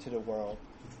contribute to the world.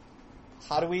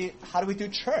 How do we do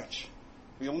church?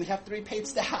 We only have 3 paid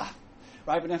staff,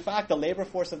 right? But in fact, the labor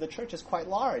force of the church is quite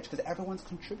large because everyone's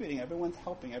contributing, everyone's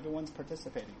helping, everyone's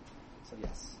participating. So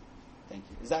yes, thank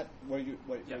you. Is that where you?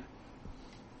 Yeah.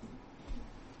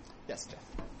 Yes, Jeff.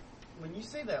 When you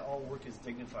say that all work is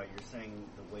dignified, you're saying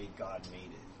the way God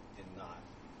made it and not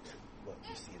what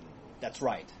you see in the world. That's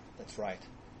right. That's right.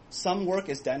 Some work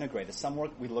is denigrated. Some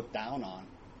work we look down on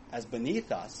as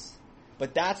beneath us,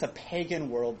 but that's a pagan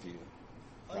worldview.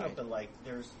 Oh, no, Right. but like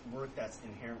there's work that's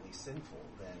inherently sinful.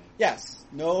 Then Yes,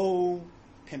 no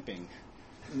pimping,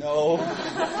 no,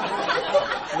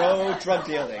 no drug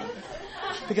dealing,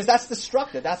 because that's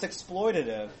destructive. That's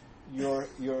exploitative.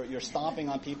 You're stomping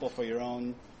on people for your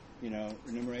own,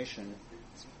 remuneration.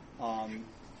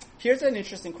 Here's an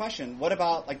interesting question: what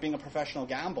about like being a professional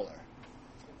gambler?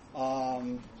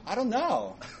 I don't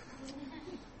know.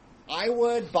 I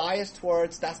would bias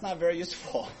towards that's not very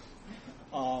useful.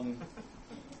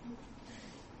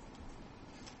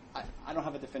 I don't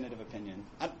have a definitive opinion.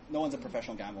 No one's a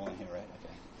professional gambler in here, right?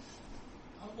 Okay.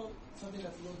 How about something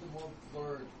that's a little bit more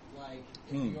blurred, like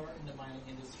if you're in the mining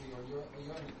industry or you're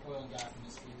in the oil and gas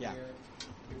industry, Yeah. where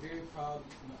you're very proud.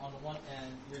 On the one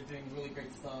end, you're doing really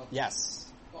great stuff.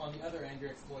 Yes. But on the other end,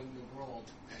 you're exploiting the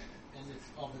world and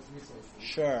all its resources.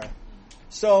 Sure.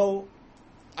 So,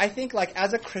 I think like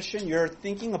as a Christian, you're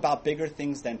thinking about bigger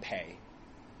things than pay,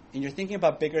 and you're thinking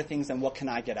about bigger things than what can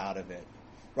I get out of it,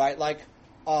 right? Like,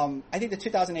 I think the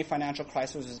 2008 financial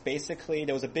crisis was basically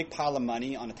there was a big pile of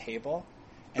money on a table,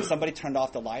 and somebody turned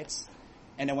off the lights,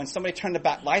 and then when somebody turned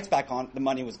the lights back on, the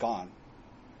money was gone,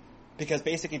 because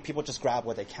basically people just grab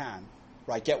what they can,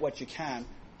 right? Get what you can.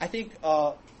 I think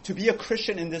to be a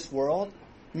Christian in this world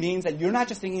means that you're not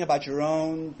just thinking about your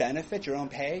own benefit, your own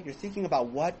pay. You're thinking about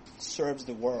what serves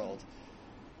the world,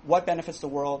 what benefits the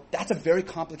world. That's a very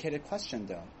complicated question,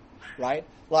 though, right?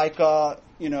 Like,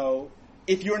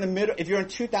 if you're in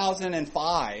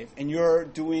 2005 and you're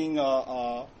doing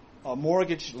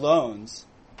mortgage loans,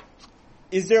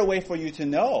 is there a way for you to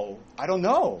know? I don't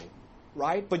know,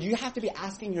 right? But you have to be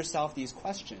asking yourself these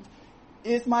questions.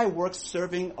 Is my work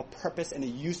serving a purpose and a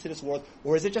use to this world,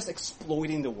 or is it just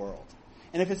exploiting the world?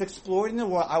 And if it's exploiting the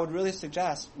world, I would really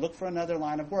suggest look for another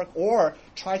line of work or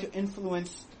try to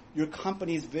influence your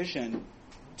company's vision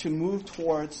to move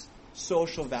towards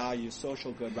social value,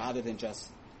 social good, rather than just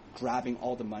grabbing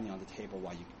all the money on the table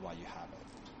while you have it.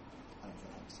 I don't know if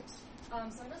that helps us. So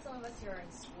I know some of us here are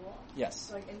in school. Yes.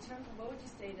 So like in terms of what would you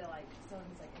say to like someone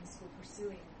who's like in school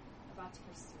about to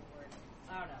pursue a word?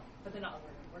 I don't know, but they're not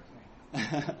working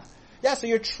right now. Yeah, so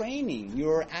you're training,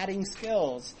 you're adding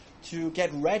skills to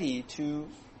get ready to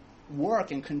work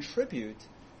and contribute.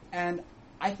 And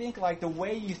I think like the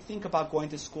way you think about going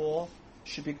to school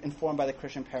should be informed by the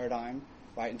Christian paradigm,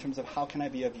 right? In terms of how can I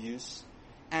be of use,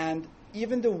 and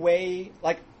even the way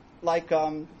like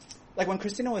when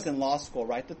Christina was in law school,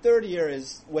 right? The third year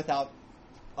is without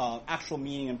actual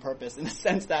meaning and purpose in the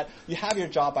sense that you have your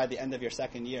job by the end of your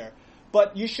second year,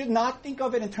 but you should not think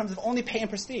of it in terms of only pay and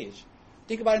prestige.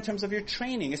 Think about it in terms of your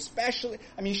training, especially.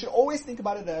 I mean, you should always think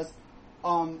about it as,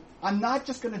 I'm not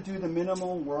just going to do the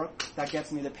minimal work that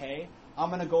gets me the pay. I'm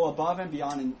going to go above and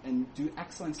beyond and do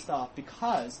excellent stuff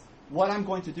because what I'm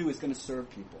going to do is going to serve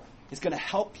people. It's going to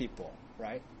help people,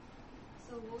 right?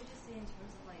 So what would you say in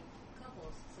terms of like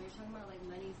couples? So you're talking about like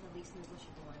money is the least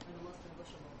negotiable one or the most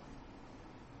negotiable one.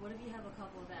 What if you have a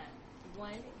couple that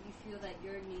one, you feel that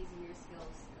your needs and your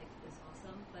skills like is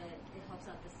awesome, but it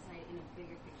helps out the society in a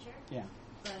bigger picture. Yeah.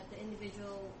 But the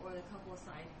individual or the couple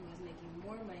side who is making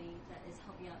more money that is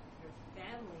helping out your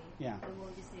family, Yeah. then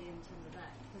what would you say in terms of that?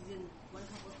 Because then one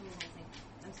couple is coming home saying,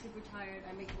 I'm super tired,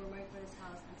 I make more money for this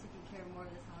house, I'm taking care of more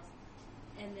of this house.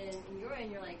 And then in your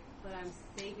end, you're like, but I'm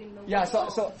saving the world. Yeah,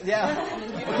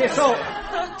 okay,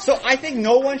 so I think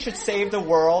no one should save the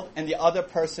world and the other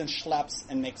person schleps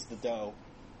and makes the dough.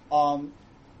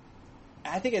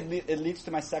 I think it leads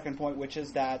to my second point, which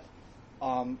is that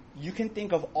you can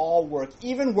think of all work,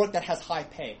 even work that has high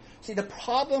pay. See, the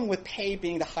problem with pay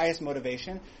being the highest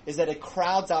motivation is that it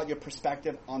crowds out your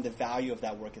perspective on the value of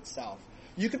that work itself.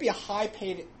 You could be a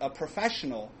high-paid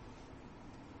professional.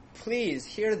 Please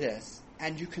hear this,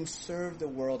 and you can serve the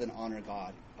world and honor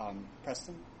God.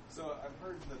 Preston? So I've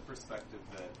heard the perspective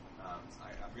that, I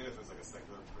forget if it was like a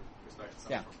secular perspective,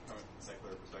 Yeah. from a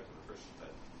secular perspective or Christian,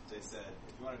 that they said,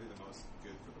 if you want to do the most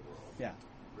good for the world, Yeah.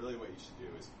 really what you should do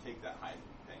is take that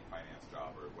high-paying finance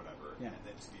job or whatever, Yeah. and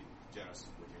then just be generous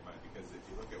with your money. Because if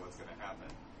you look at what's going to happen,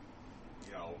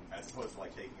 as opposed to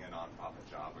like taking a non-profit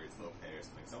job where it's low pay or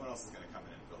something, someone else is going to come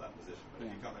in and fill that position. But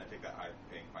if you come in and take that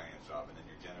high-paying finance job and then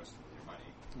you're generous with your money,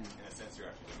 in a sense, you're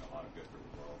actually doing a lot of good for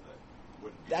the world. That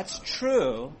wouldn't be That's enough.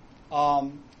 true,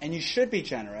 and you should be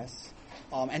generous.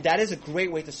 And that is a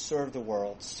great way to serve the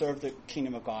world, serve the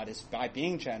kingdom of God, is by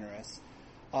being generous.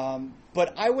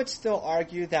 But I would still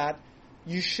argue that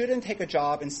you shouldn't take a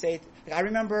job and say, I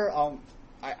remember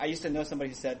I used to know somebody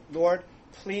who said, Lord,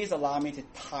 please allow me to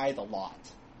tithe a lot.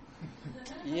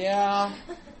 Yeah.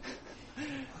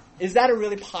 Is that a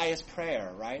really pious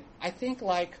prayer, right? I think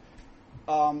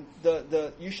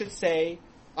you should say,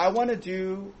 I want to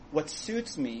do what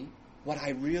suits me, what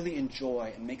I really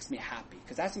enjoy and makes me happy.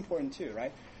 Because that's important too,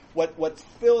 right? What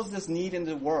fills this need in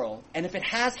the world. And if it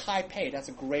has high pay, that's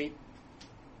a great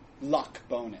luck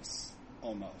bonus,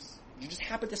 almost. You just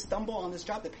happen to stumble on this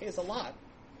job that pays a lot.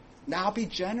 Now be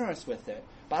generous with it.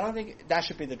 But I don't think that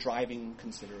should be the driving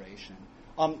consideration.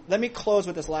 Let me close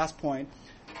with this last point.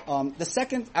 The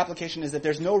second application is that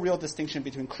there's no real distinction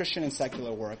between Christian and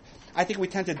secular work. I think we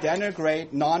tend to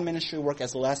denigrate non-ministry work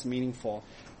as less meaningful.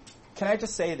 Can I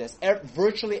just say this?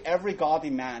 Virtually every godly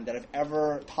man that I've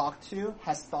ever talked to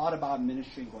has thought about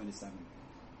ministry and going to seminary.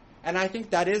 And I think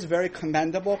that is very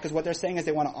commendable, because what they're saying is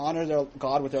they want to honor their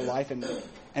God with their life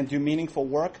and do meaningful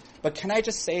work. But can I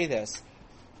just say this?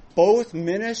 Both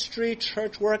ministry,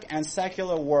 church work, and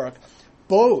secular work,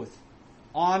 both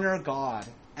honor God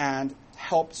and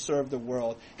help serve the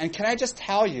world. And can I just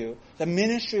tell you, the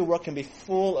ministry work can be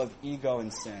full of ego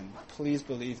and sin. Please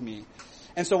believe me.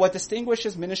 And so what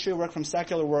distinguishes ministry work from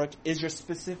secular work is your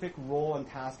specific role and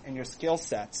task and your skill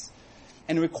sets.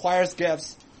 And it requires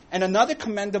gifts. And another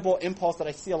commendable impulse that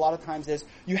I see a lot of times is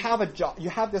you have a job, you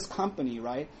have this company,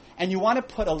 right? And you want to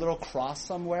put a little cross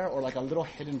somewhere, or like a little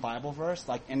hidden Bible verse,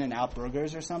 like In-N-Out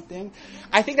Burgers or something.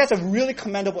 I think that's a really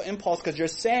commendable impulse, because you're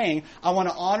saying, I want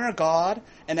to honor God,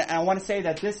 and I want to say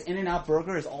that this In-N-Out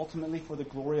Burger is ultimately for the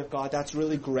glory of God. That's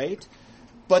really great.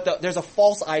 But there's a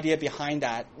false idea behind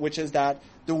that, which is that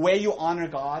the way you honor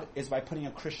God is by putting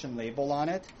a Christian label on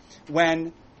it,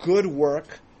 when good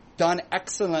work done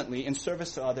excellently in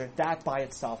service to others, that by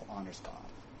itself honors God.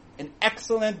 An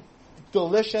excellent,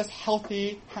 delicious,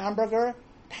 healthy hamburger,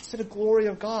 that's to the glory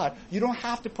of God. You don't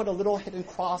have to put a little hidden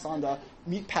cross on the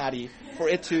meat patty for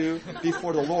it to be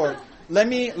for the Lord. Let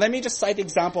me just cite the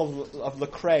example of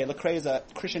Lecrae. Lecrae is a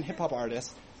Christian hip-hop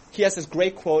artist. He has this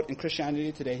great quote in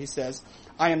Christianity Today. He says,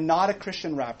 I am not a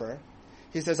Christian rapper.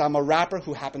 He says, I'm a rapper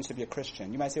who happens to be a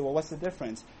Christian. You might say, well, what's the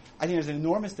difference? I think there's an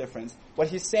enormous difference. What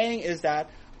he's saying is that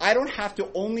I don't have to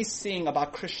only sing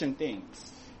about Christian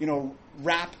things.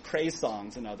 Rap praise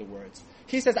songs, in other words.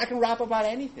 He says, I can rap about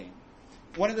anything.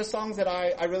 One of the songs that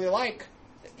I really like,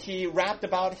 he rapped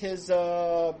about his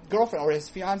girlfriend or his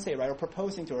fiancée, right, or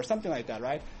proposing to her, or something like that,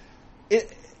 right?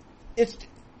 It's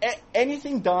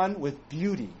anything done with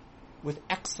beauty, with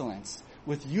excellence,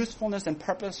 with usefulness and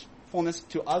purposefulness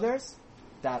to others,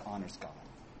 that honors God.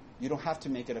 You don't have to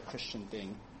make it a Christian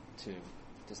thing to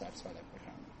satisfy that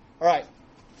requirement. All right.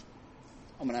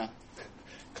 I'm going to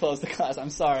close the class. I'm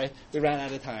sorry. We ran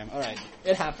out of time. All right.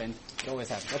 It happened. It always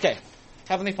happens. Okay.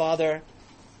 Heavenly Father,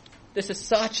 this is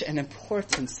such an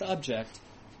important subject,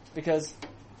 because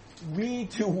we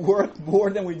do work more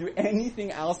than we do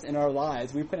anything else in our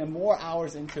lives. We put in more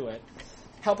hours into it.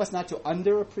 Help us not to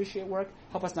underappreciate work.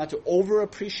 Help us not to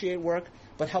overappreciate work,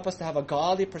 but help us to have a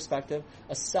godly perspective,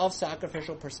 a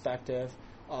self-sacrificial perspective.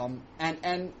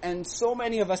 And so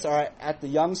many of us are at the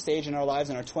young stage in our lives,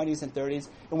 in our 20s and 30s,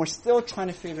 and we're still trying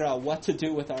to figure out what to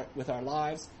do with our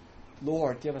lives.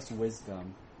 Lord, give us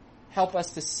wisdom. Help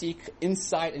us to seek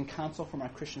insight and counsel from our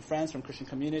Christian friends, from Christian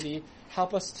community.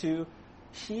 Help us to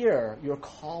hear your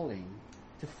calling,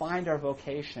 to find our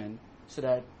vocation, so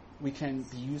that we can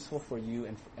be useful for you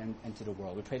and to the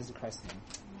world. We pray this in Christ's name.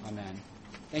 Amen.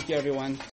 Thank you, everyone.